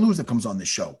gonna fucking lose that comes on this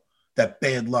show. That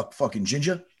bad luck fucking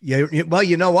ginger. Yeah. Well,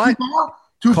 you know what?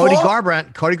 Cody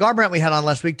Garbrandt we had on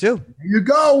last week too. There you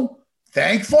go.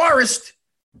 Thank Forrest.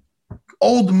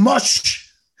 Old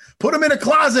mush. Put him in a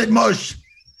closet, mush.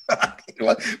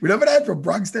 Remember that from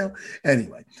Bronxdale?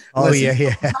 Anyway. Oh, listen,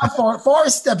 yeah.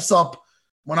 Forrest steps up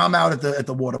when I'm out at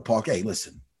the water park. Hey,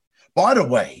 listen. By the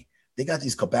way, they got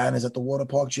these cabanas at the water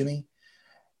park, Jimmy.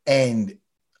 And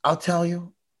I'll tell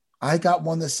you, I got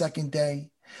one the second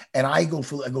day, and I go,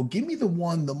 give me the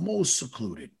one the most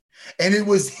secluded. And it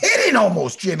was hidden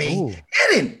almost, Jimmy. Ooh.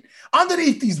 Hidden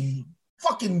underneath these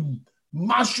fucking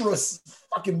monstrous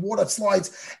fucking water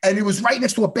slides. And it was right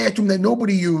next to a bathroom that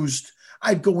nobody used.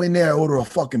 I'd go in there, order a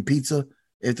fucking pizza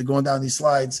after going down these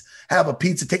slides, have a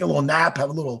pizza, take a little nap,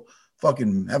 have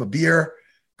a beer,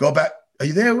 go back. Are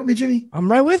you there with me, Jimmy?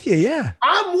 I'm right with you, yeah.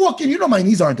 I'm walking. My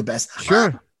knees aren't the best.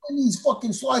 Sure. In these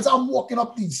fucking slides, I'm walking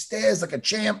up these stairs like a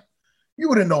champ. You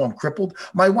wouldn't know I'm crippled.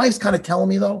 My wife's kind of telling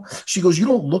me, though. She goes, you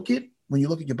don't look it when you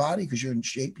look at your body because you're in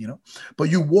shape, but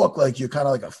you walk like you're kind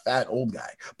of like a fat old guy,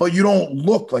 but you don't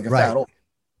look like a fat old guy.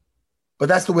 But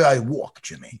that's the way I walk,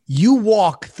 Jimmy. You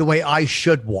walk the way I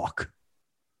should walk.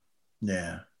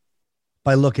 Yeah.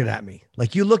 By looking at me.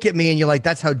 Like you look at me and you're like,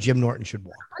 that's how Jim Norton should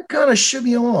walk. I kind of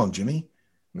shimmy along, Jimmy.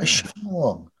 I shimmy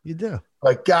along. You do.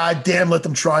 Like, goddamn, let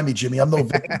them try me, Jimmy. I'm no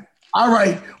victim. All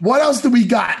right. What else do we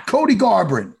got? Cody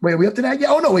Garbrandt. Wait, are we up to that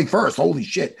yet? Oh, no, wait, first. Holy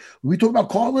shit. We talking about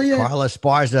Carla yet? Carla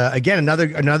Esparza. Again,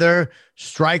 another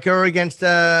striker against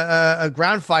a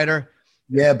ground fighter.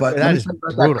 Yeah, but that is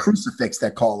that crucifix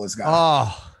that Carla's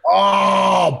got.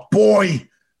 Oh, boy.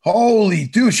 Holy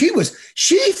dude.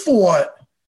 She fought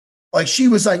like she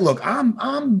was like, look,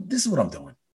 this is what I'm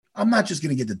doing. I'm not just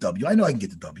gonna get the W. I know I can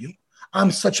get the W.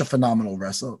 I'm such a phenomenal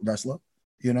wrestler.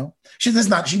 She didn't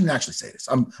actually say this.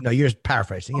 No, you're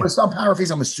paraphrasing. Yeah. I'm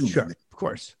paraphrasing, I'm assuming. Sure, of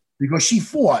course. Because she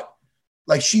fought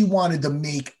like she wanted to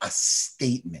make a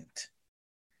statement.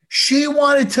 She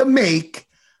wanted to make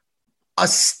a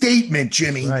statement,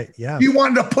 Jimmy. Right, yeah. She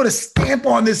wanted to put a stamp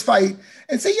on this fight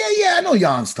and say, yeah, I know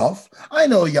Jan's tough.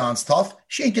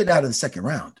 She ain't getting out of the second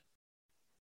round,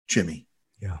 Jimmy.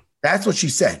 Yeah. That's what she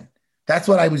said. That's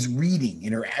what I was reading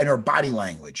in her body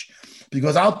language.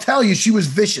 Because I'll tell you, she was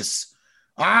vicious.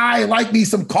 I like me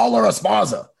some Carla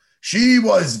Esparza. She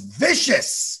was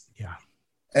vicious. Yeah.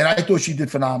 And I thought she did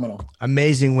phenomenal.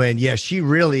 Amazing win. Yeah, she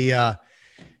really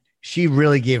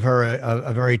gave her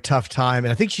a very tough time.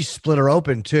 And I think she split her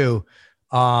open too.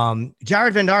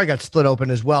 Jared Vandenaar got split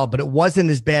open as well, but it wasn't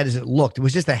as bad as it looked. It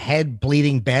was just a head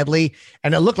bleeding badly.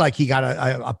 And it looked like he got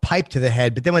a pipe to the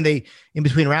head. But then when they, in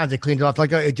between rounds, they cleaned it off.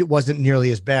 Like it wasn't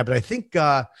nearly as bad. But I think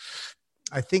Jan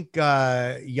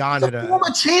had a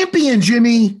former champion,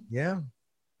 Jimmy. Yeah.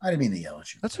 I didn't mean to yell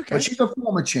at you. That's okay. But she's a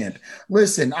former champ.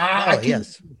 Listen, I can't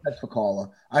yes. for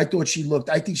Carla. I think she looked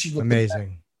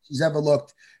amazing. She's ever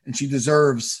looked, and she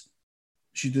deserves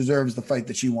the fight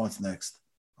that she wants next.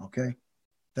 Okay?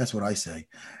 That's what I say.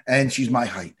 And she's my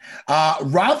height.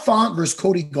 Rob Font versus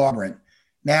Cody Garbrandt.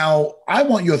 Now, I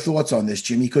want your thoughts on this,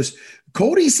 Jimmy, because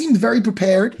Cody seemed very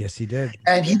prepared. Yes, he did.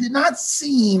 And he did not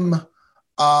seem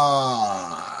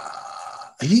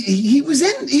he was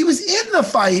in the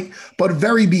fight, but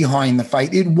very behind the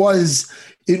fight. It was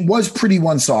pretty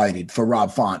one-sided for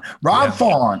Rob Font.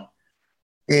 Font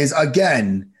is,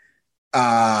 again,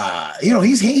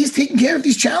 he's taking care of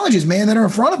these challenges, man, that are in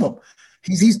front of him.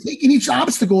 He's taking each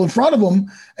obstacle in front of him,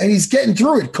 and he's getting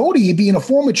through it. Cody, being a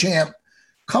former champ,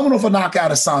 coming off a knockout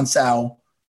of Sansao,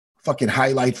 fucking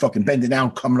highlight, fucking bending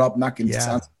down, coming up, knocking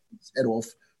Sansao's head off.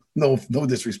 No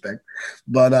disrespect.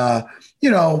 But, all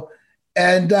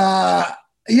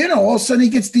of a sudden he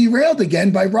gets derailed again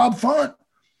by Rob Font.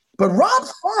 But Rob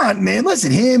Font, man,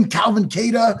 listen, him, Calvin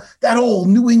Kattar, that whole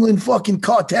New England fucking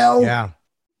cartel. Yeah.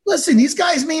 Listen, these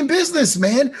guys mean business,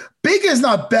 man. Big is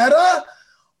not better.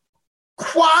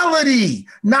 Quality,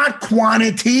 not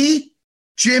quantity.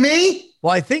 Jimmy?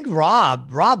 Well, I think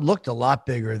Rob looked a lot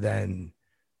bigger than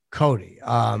Cody.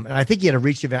 And I think he had a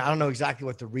reach advantage. I don't know exactly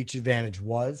what the reach advantage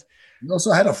was. He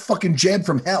also had a fucking jab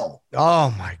from hell. Oh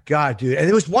my God, dude. And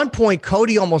there was one point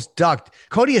Cody almost ducked.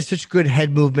 Cody has such good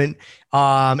head movement.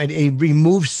 And he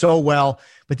moves so well.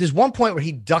 But there's one point where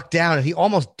he ducked down and he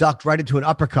almost ducked right into an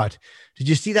uppercut. Did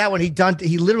you see that when he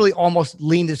literally almost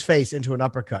leaned his face into an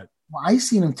uppercut? Well, I've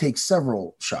seen him take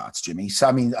several shots, Jimmy. So,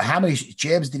 I mean, how many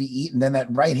jabs did he eat? And then that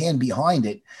right hand behind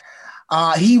it.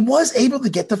 He was able to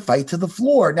get the fight to the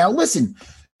floor. Now, listen,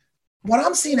 what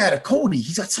I'm seeing out of Cody,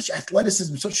 he's got such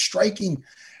athleticism, such striking.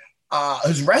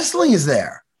 His wrestling is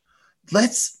there.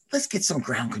 Let's get some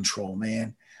ground control,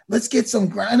 man. Let's get some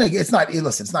ground. It's not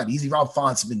easy. Rob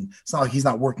Font's it's not like he's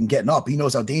not working getting up. He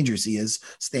knows how dangerous he is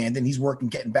standing. He's working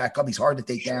getting back up. He's hard to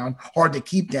take down, hard to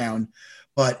keep down.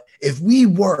 But if we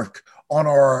work on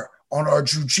our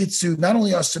jiu-jitsu, not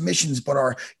only our submissions, but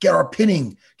get our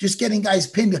pinning, just getting guys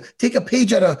pinned, take a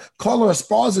page out of Carla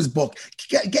Esparza's book,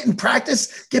 get in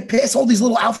practice, get past all these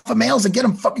little alpha males and get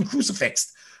them fucking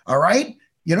crucifixed. All right?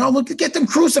 Get them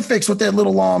crucifixed with their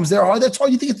little arms. That's why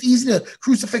you think it's easy to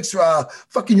crucifix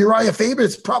fucking Uriah Faber.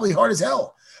 It's probably hard as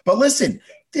hell. But listen,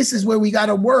 this is where we got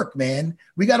to work, man.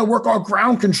 We got to work our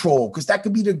ground control because that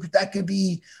could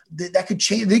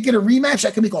change. They get a rematch.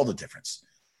 That could make all the difference.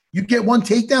 You get one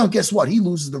takedown, guess what? He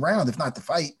loses the round, if not the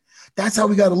fight. That's how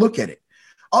we got to look at it.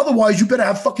 Otherwise, you better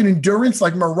have fucking endurance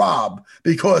like Merab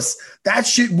because that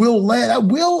shit will land. That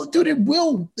will, dude. It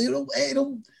will.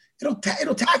 It'll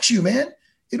tax you, man.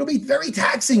 It'll be very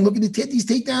taxing. Look at these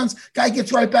takedowns. Guy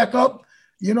gets right back up,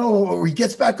 or he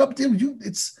gets back up. Dude,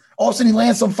 it's all of a sudden he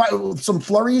lands some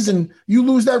flurries and you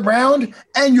lose that round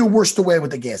and you're worst away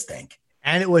with the gas tank.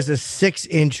 And it was a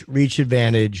 6-inch reach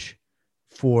advantage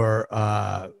for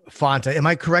Fonta. Am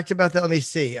I correct about that? Let me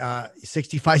see.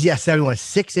 65. Yeah, 71.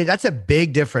 6 inch. That's a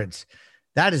big difference.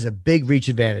 That is a big reach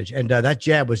advantage. And that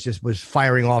jab was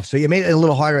firing off. So it made it a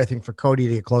little harder, I think, for Cody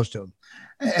to get close to him.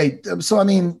 Hey, so I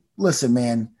mean, listen,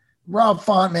 man. Rob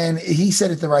Font, man, he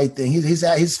said it the right thing.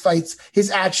 His fights,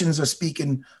 his actions are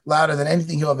speaking louder than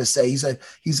anything he'll ever say.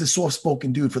 He's a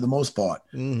soft-spoken dude for the most part.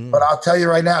 Mm-hmm. But I'll tell you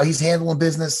right now, he's handling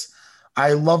business.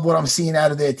 I love what I'm seeing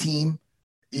out of their team.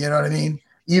 You know what I mean?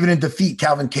 Even in defeat,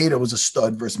 Calvin Kattar was a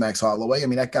stud versus Max Holloway. I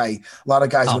mean, that guy, a lot of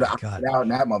guys would have opted out in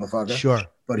that motherfucker. Sure.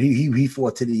 But he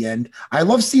fought to the end. I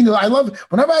love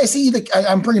whenever I see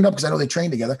I'm bringing it up because I know they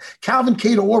train together, Calvin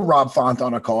Kattar or Rob Font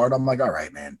on a card. I'm like, all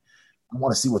right, man. I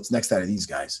want to see what's next out of these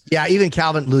guys. Yeah, even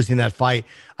Calvin losing that fight.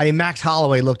 I mean, Max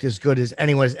Holloway looked as good as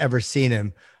anyone has ever seen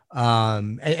him.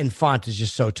 And Font is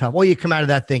just so tough. Well, you come out of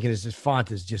that thinking is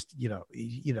Font is just,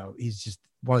 he's just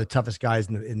one of the toughest guys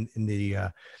in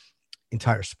the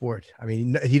entire sport. I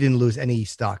mean, he didn't lose any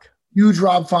stock. Huge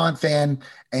Rob Font fan.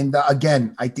 And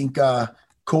again, I think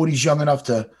Cody's young enough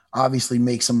to obviously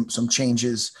make some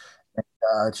changes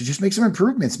to just make some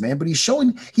improvements, man. But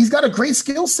he's got a great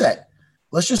skill set.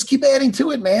 Let's just keep adding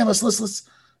to it, man. Let's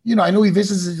I know he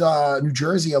visits New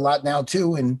Jersey a lot now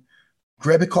too, and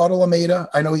grab Ricardo Almeida.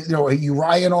 I know,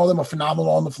 Uriah and all of them are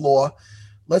phenomenal on the floor.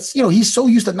 Let's, he's so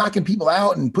used to knocking people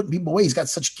out and putting people away. He's got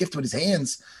such gift with his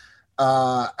hands.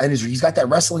 And he's got that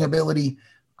wrestling ability.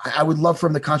 I would love for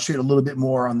him to concentrate a little bit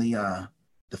more on the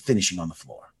finishing on the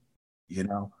floor,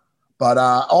 But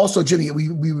also, Jimmy,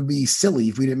 we would be silly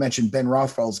if we didn't mention Ben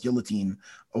Rothwell's guillotine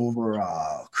over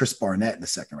Chris Barnett in the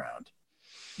second round.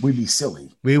 We'd be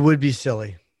silly. We would be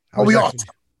silly.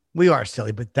 We are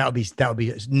silly, but that would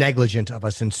be negligent of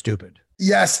us and stupid.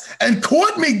 Yes, and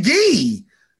Court McGee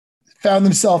found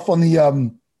himself on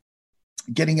the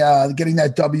getting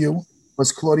that W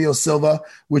was Claudio Silva,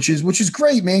 which is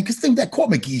great, man. Because think that Court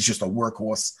McGee is just a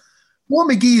workhorse. Court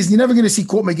McGee is, you're never going to see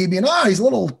Court McGee being he's a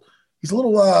little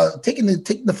taking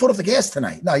the foot off the gas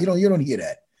tonight. No, you don't hear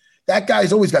that. That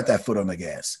guy's always got that foot on the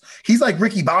gas. He's like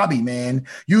Ricky Bobby, man.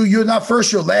 You're not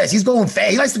first, you're last. He's going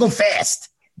fast. He likes to go fast.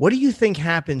 What do you think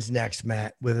happens next,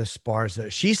 Matt, with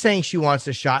Esparza? She's saying she wants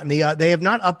a shot, and they have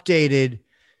not updated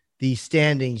the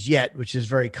standings yet, which is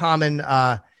very common.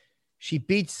 She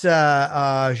beats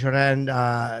Joran,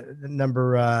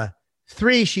 number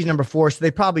 3. She's number 4, so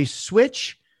they probably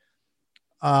switch.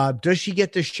 Does she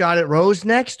get the shot at Rose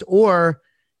next, or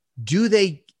do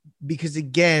they? Because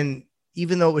again,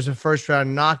 even though it was a first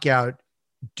round knockout,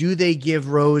 do they give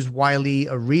Rose Wiley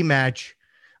a rematch?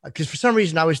 Because for some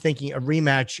reason I was thinking a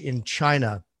rematch in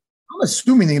China. I'm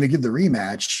assuming they're going to give the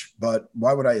rematch, but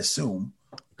why would I assume?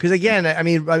 Because again, I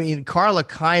mean, Carla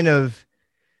kind of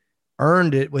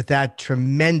earned it with that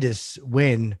tremendous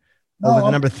win over the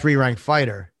number 3 ranked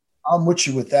fighter. I'm with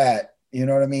you with that. You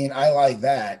know what I mean? I like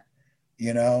that.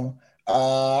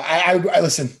 I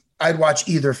listen. I'd watch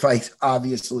either fight,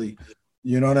 obviously.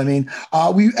 You know what I mean?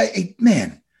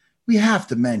 We have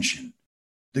to mention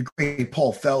the great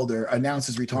Paul Felder announced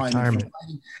his retirement.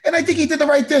 And I think he did the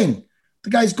right thing. The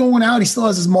guy's going out. He still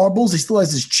has his marbles. He still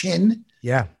has his chin.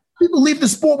 Yeah. People leave the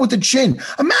sport with the chin.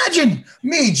 Imagine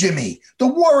me, Jimmy, the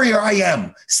warrior I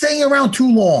am, staying around too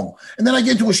long. And then I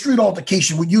get into a street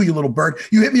altercation with you little bird.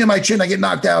 You hit me on my chin. I get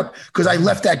knocked out because I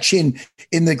left that chin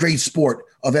in the great sport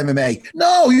of MMA.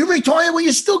 No, you retire when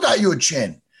you still got your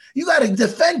chin. You got to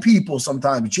defend people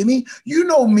sometimes, Jimmy. You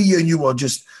know me and you are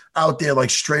just out there like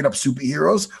straight up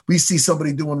superheroes. We see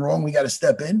somebody doing wrong, we got to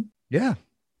step in. Yeah,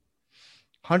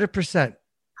 100%.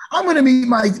 I'm going to meet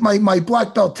my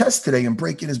black belt test today and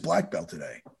break in his black belt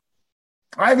today.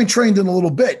 I haven't trained in a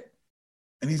little bit,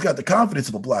 and he's got the confidence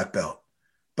of a black belt.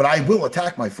 But I will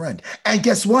attack my friend. And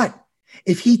guess what?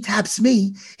 If he taps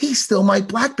me, he's still my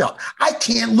black belt. I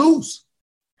can't lose.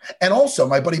 And also,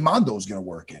 my buddy Mondo is going to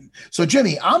work in. So,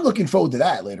 Jimmy, I'm looking forward to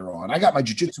that later on. I got my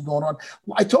jiu-jitsu going on.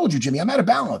 I told you, Jimmy, I'm out of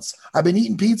balance. I've been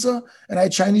eating pizza, and I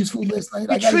had Chinese food last night.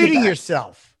 You're treating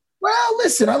yourself. Well,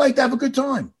 listen, I like to have a good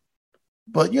time.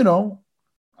 But,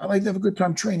 I like to have a good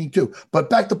time training too. But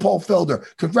back to Paul Felder.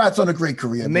 Congrats on a great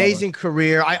career. Amazing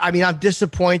career. I mean, I'm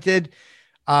disappointed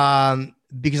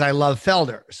because I love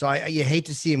Felder. So you hate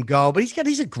to see him go, but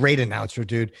he's a great announcer,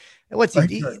 dude. And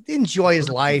he enjoy his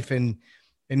life and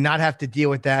not have to deal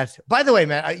with that. By the way,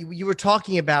 man, you were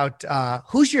talking about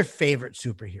who's your favorite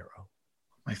superhero?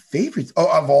 My favorite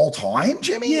of all time,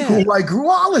 Jimmy? Yeah. Who I grew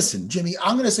up. Listen, Jimmy,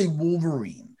 I'm going to say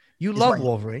Wolverine. You love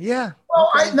Wolverine, yeah.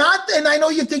 Well, and I know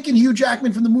you're thinking Hugh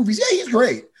Jackman from the movies. Yeah, he's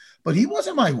great, but he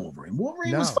wasn't my Wolverine.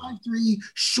 Wolverine was 5'3",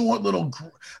 short, little,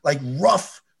 like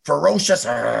rough, ferocious.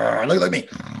 Look at me.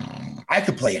 I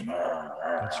could play him.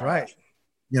 That's right.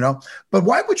 But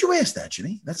why would you ask that,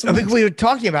 Jimmy? I think we were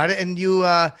talking about it, and you.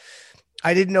 I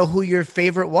didn't know who your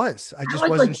favorite was. I just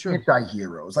wasn't sure.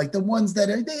 Anti-heroes, like the ones that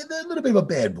they're a little bit of a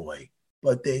bad boy,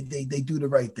 but they do the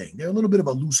right thing. They're a little bit of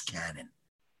a loose cannon.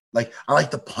 Like, I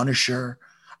like the Punisher.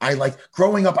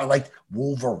 Growing up, I liked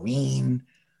Wolverine,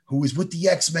 who was with the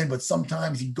X-Men, but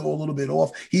sometimes he'd go a little bit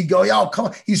off. He'd go, yo, come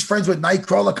on. He's friends with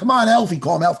Nightcrawler. Come on, Elf. He'd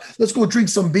call him Elf. Let's go drink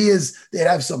some beers. They'd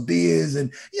have some beers.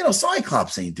 And,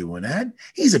 Cyclops ain't doing that.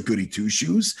 He's a goody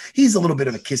two-shoes. He's a little bit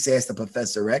of a kiss-ass to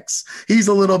Professor X. He's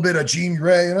a little bit of Jean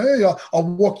Grey. Hey, I'll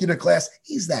walk you to class.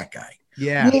 He's that guy.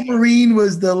 Yeah. Wolverine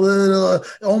was the little,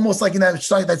 almost like in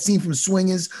that scene from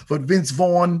Swingers for Vince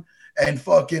Vaughn and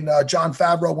fucking Jon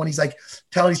Favreau, when he's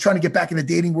he's trying to get back in the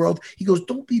dating world. He goes,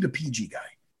 don't be the PG guy.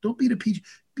 Don't be the PG.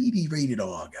 Be the rated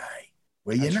R guy.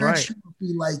 Where you're not sure if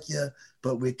we like you,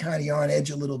 but we're kind of on edge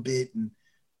a little bit. And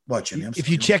what, Jimmy? If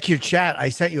you check your chat, I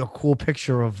sent you a cool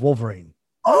picture of Wolverine.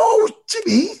 Oh,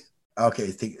 Jimmy.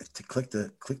 Okay, click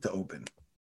to open.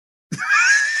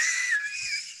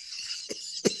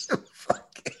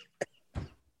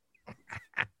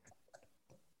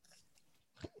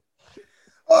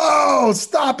 Oh,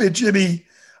 stop it, Jimmy.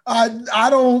 I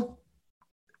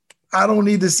don't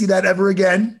need to see that ever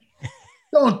again.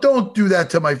 Don't do that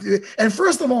to my. And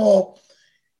first of all,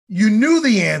 you knew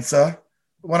the answer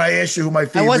when I asked you who my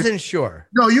favorite. I wasn't sure.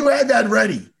 No, you had that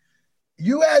ready.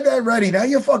 Now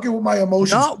you're fucking with my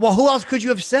emotions. No, well, who else could you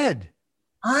have said?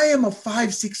 I am a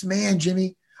 5'6" man,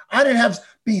 Jimmy. I didn't have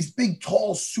these big,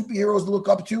 tall superheroes to look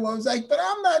up to. I was like, but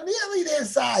I'm not nearly their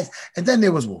size. And then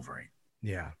there was Wolverine.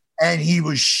 Yeah. And he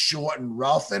was short and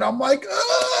rough. And I'm like,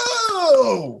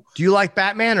 oh. Do you like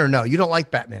Batman or no? You don't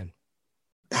like Batman.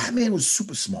 Batman was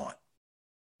super smart.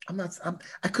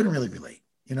 I couldn't really relate.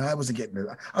 You know, I wasn't getting it.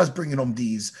 I was bringing home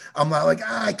D's. I'm not like,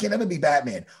 I can't ever be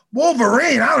Batman.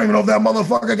 Wolverine, I don't even know if that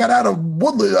motherfucker got out of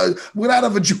Woodland, went out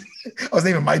of a junior. I was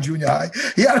naming my junior high.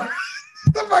 Yeah.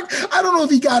 I don't know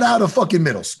if he got out of fucking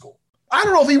middle school. I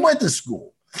don't know if he went to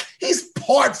school. He's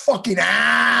part fucking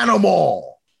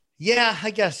animal. Yeah, I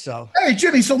guess so. Hey,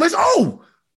 Jimmy, so listen.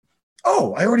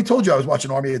 Oh, I already told you I was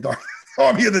watching Army of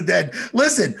the Dead.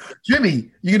 Listen,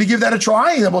 Jimmy, you going to give that a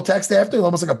try? And then we'll text after,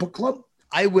 almost like a book club?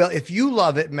 I will. If you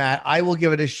love it, Matt, I will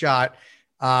give it a shot.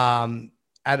 Out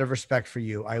of respect for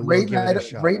you, I will give it a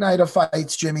shot. Great night of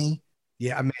fights, Jimmy.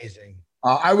 Yeah, amazing.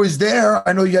 I was there.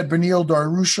 I know you had Benil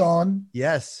Darush on.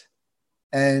 Yes.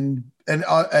 And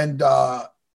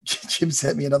Jim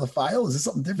sent me another file. Is this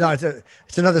something different? No,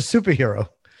 it's another superhero.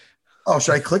 Oh,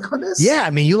 should I click on this? Yeah, I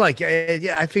mean, you like.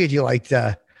 Yeah, I figured you liked.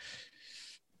 Right.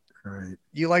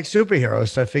 You like superheroes,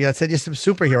 so I figured I'd send you some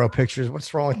superhero pictures.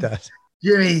 What's wrong with that,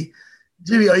 Jimmy,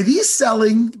 are these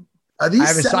selling?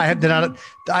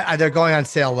 They're going on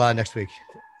sale next week.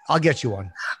 I'll get you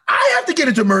one. I have to get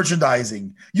into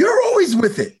merchandising. You're always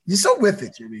with it. You're so with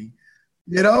it, Jimmy.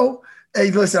 You know?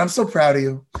 Hey, listen, I'm so proud of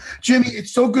you. Jimmy,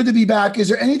 it's so good to be back. Is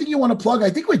there anything you want to plug?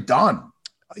 I think we're done.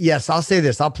 Yes, I'll say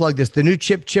this. I'll plug this. The new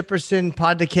Chip Chipperson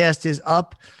podcast is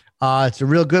up. It's a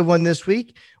real good one this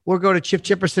week. Or go to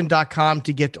chipchipperson.com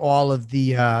to get all of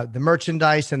the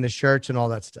merchandise and the shirts and all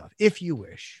that stuff, if you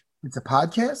wish. It's a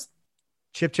podcast?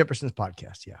 Chip Chipperson's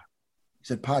podcast, yeah. You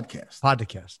said podcast.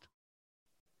 Podcast.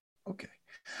 Okay.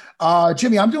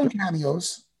 Jimmy, I'm doing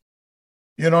cameos.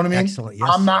 You know what I mean? Excellent. Yes.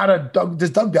 I'm not a Doug.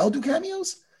 Does Doug Bell do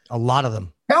cameos? A lot of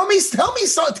them. Tell me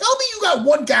you got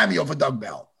one cameo for Doug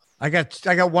Bell. I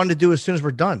got one to do as soon as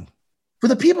we're done. For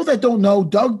the people that don't know,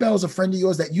 Doug Bell is a friend of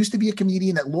yours that used to be a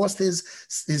comedian that lost his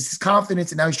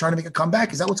confidence and now he's trying to make a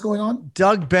comeback. Is that what's going on?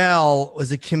 Doug Bell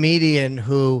was a comedian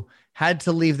who had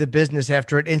to leave the business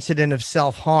after an incident of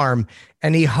self-harm,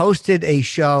 and he hosted a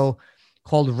show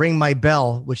called Ring My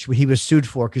Bell, which he was sued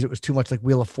for because it was too much like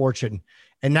Wheel of Fortune.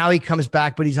 And now he comes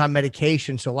back, but he's on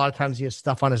medication, so a lot of times he has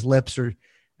stuff on his lips and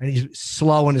he's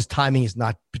slow and his timing is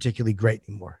not particularly great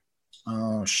anymore.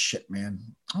 Oh, shit, man.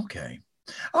 Okay.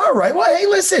 All right. Well, hey,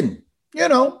 listen, you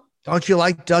know. Don't you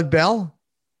like Doug Bell?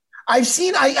 I've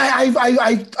seen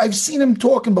seen him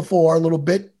talking before a little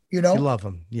bit, you know. You love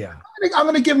him. Yeah. I'm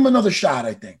going to give him another shot,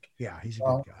 I think. Yeah, he's a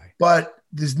good guy. But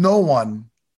there's no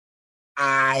one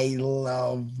I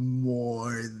love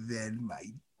more than my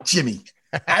Jimmy.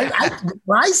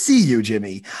 When I see you,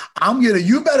 Jimmy,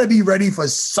 you better be ready for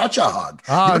such a hug.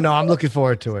 Oh, no, I'm looking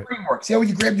forward to it. Framework. See how when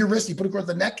you grab your wrist, you put it across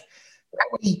the neck? That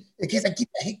way, in case I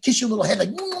kiss your little head, like,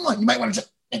 you might want to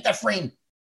just make that frame.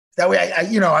 That way,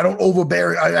 I don't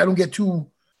overbear. I don't get too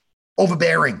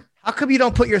overbearing. How come you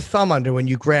don't put your thumb under when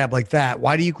you grab like that?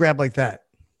 Why do you grab like that?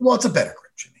 Well, it's a better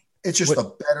grip, Jimmy. It's just a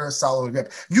better, solid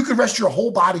grip. You can rest your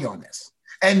whole body on this.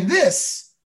 And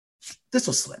this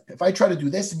will slip. If I try to do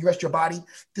this and you rest your body,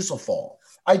 this will fall.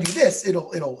 I do this,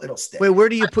 it'll stick. Wait, where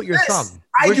do you put your thumb?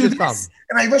 Where's your thumb?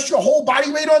 And I rest your whole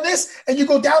body weight on this, and you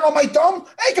go down on my thumb,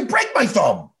 I can break my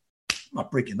thumb. I'm not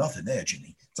breaking nothing there,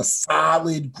 Jimmy. It's a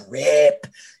solid grip.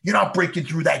 You're not breaking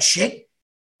through that shit.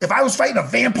 If I was fighting a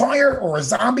vampire or a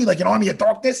zombie like an Army of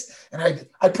Darkness, and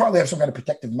I'd probably have some kind of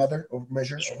protective measure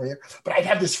over here, but I'd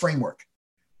have this framework,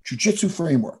 jiu-jitsu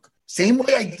framework. Same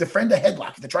way I defend a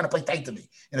headlock if they're trying to play tight to me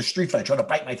in a street fight, trying to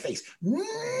bite my face.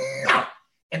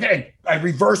 And then I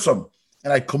reverse them,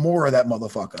 and I Kimura that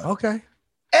motherfucker. Okay.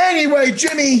 Anyway,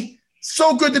 Jimmy,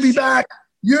 so good to be back.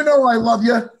 You know I love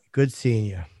you. Good seeing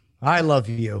you. I love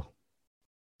you.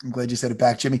 I'm glad you said it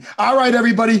back, Jimmy. All right,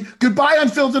 everybody. Goodbye,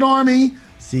 Unfiltered Army.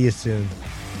 See you soon.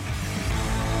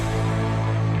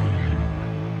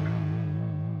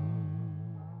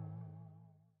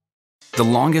 The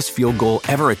longest field goal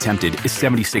ever attempted is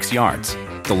 76 yards.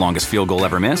 The longest field goal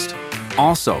ever missed?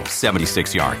 Also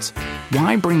 76 yards.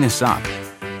 Why bring this up?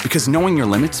 Because knowing your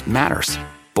limits matters,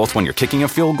 both when you're kicking a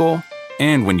field goal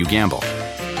and when you gamble.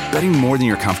 Betting more than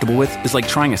you're comfortable with is like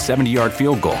trying a 70-yard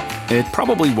field goal. It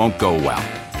probably won't go well.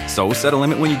 So set a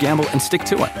limit when you gamble and stick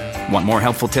to it. Want more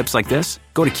helpful tips like this?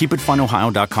 Go to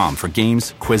keepitfunohio.com for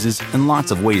games, quizzes, and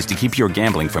lots of ways to keep your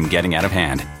gambling from getting out of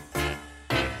hand.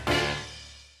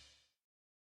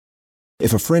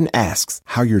 If a friend asks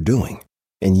how you're doing,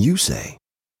 and you say,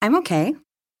 I'm okay.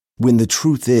 When the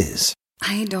truth is,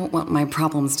 I don't want my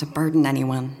problems to burden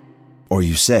anyone. Or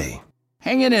you say,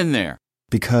 hang it in there.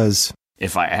 Because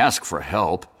if I ask for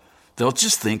help, they'll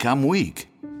just think I'm weak.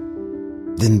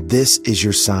 Then this is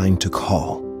your sign to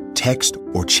call, text,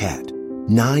 or chat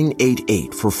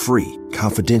 988 for free,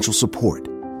 confidential support.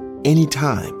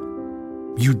 Anytime.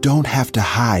 You don't have to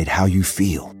hide how you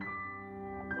feel.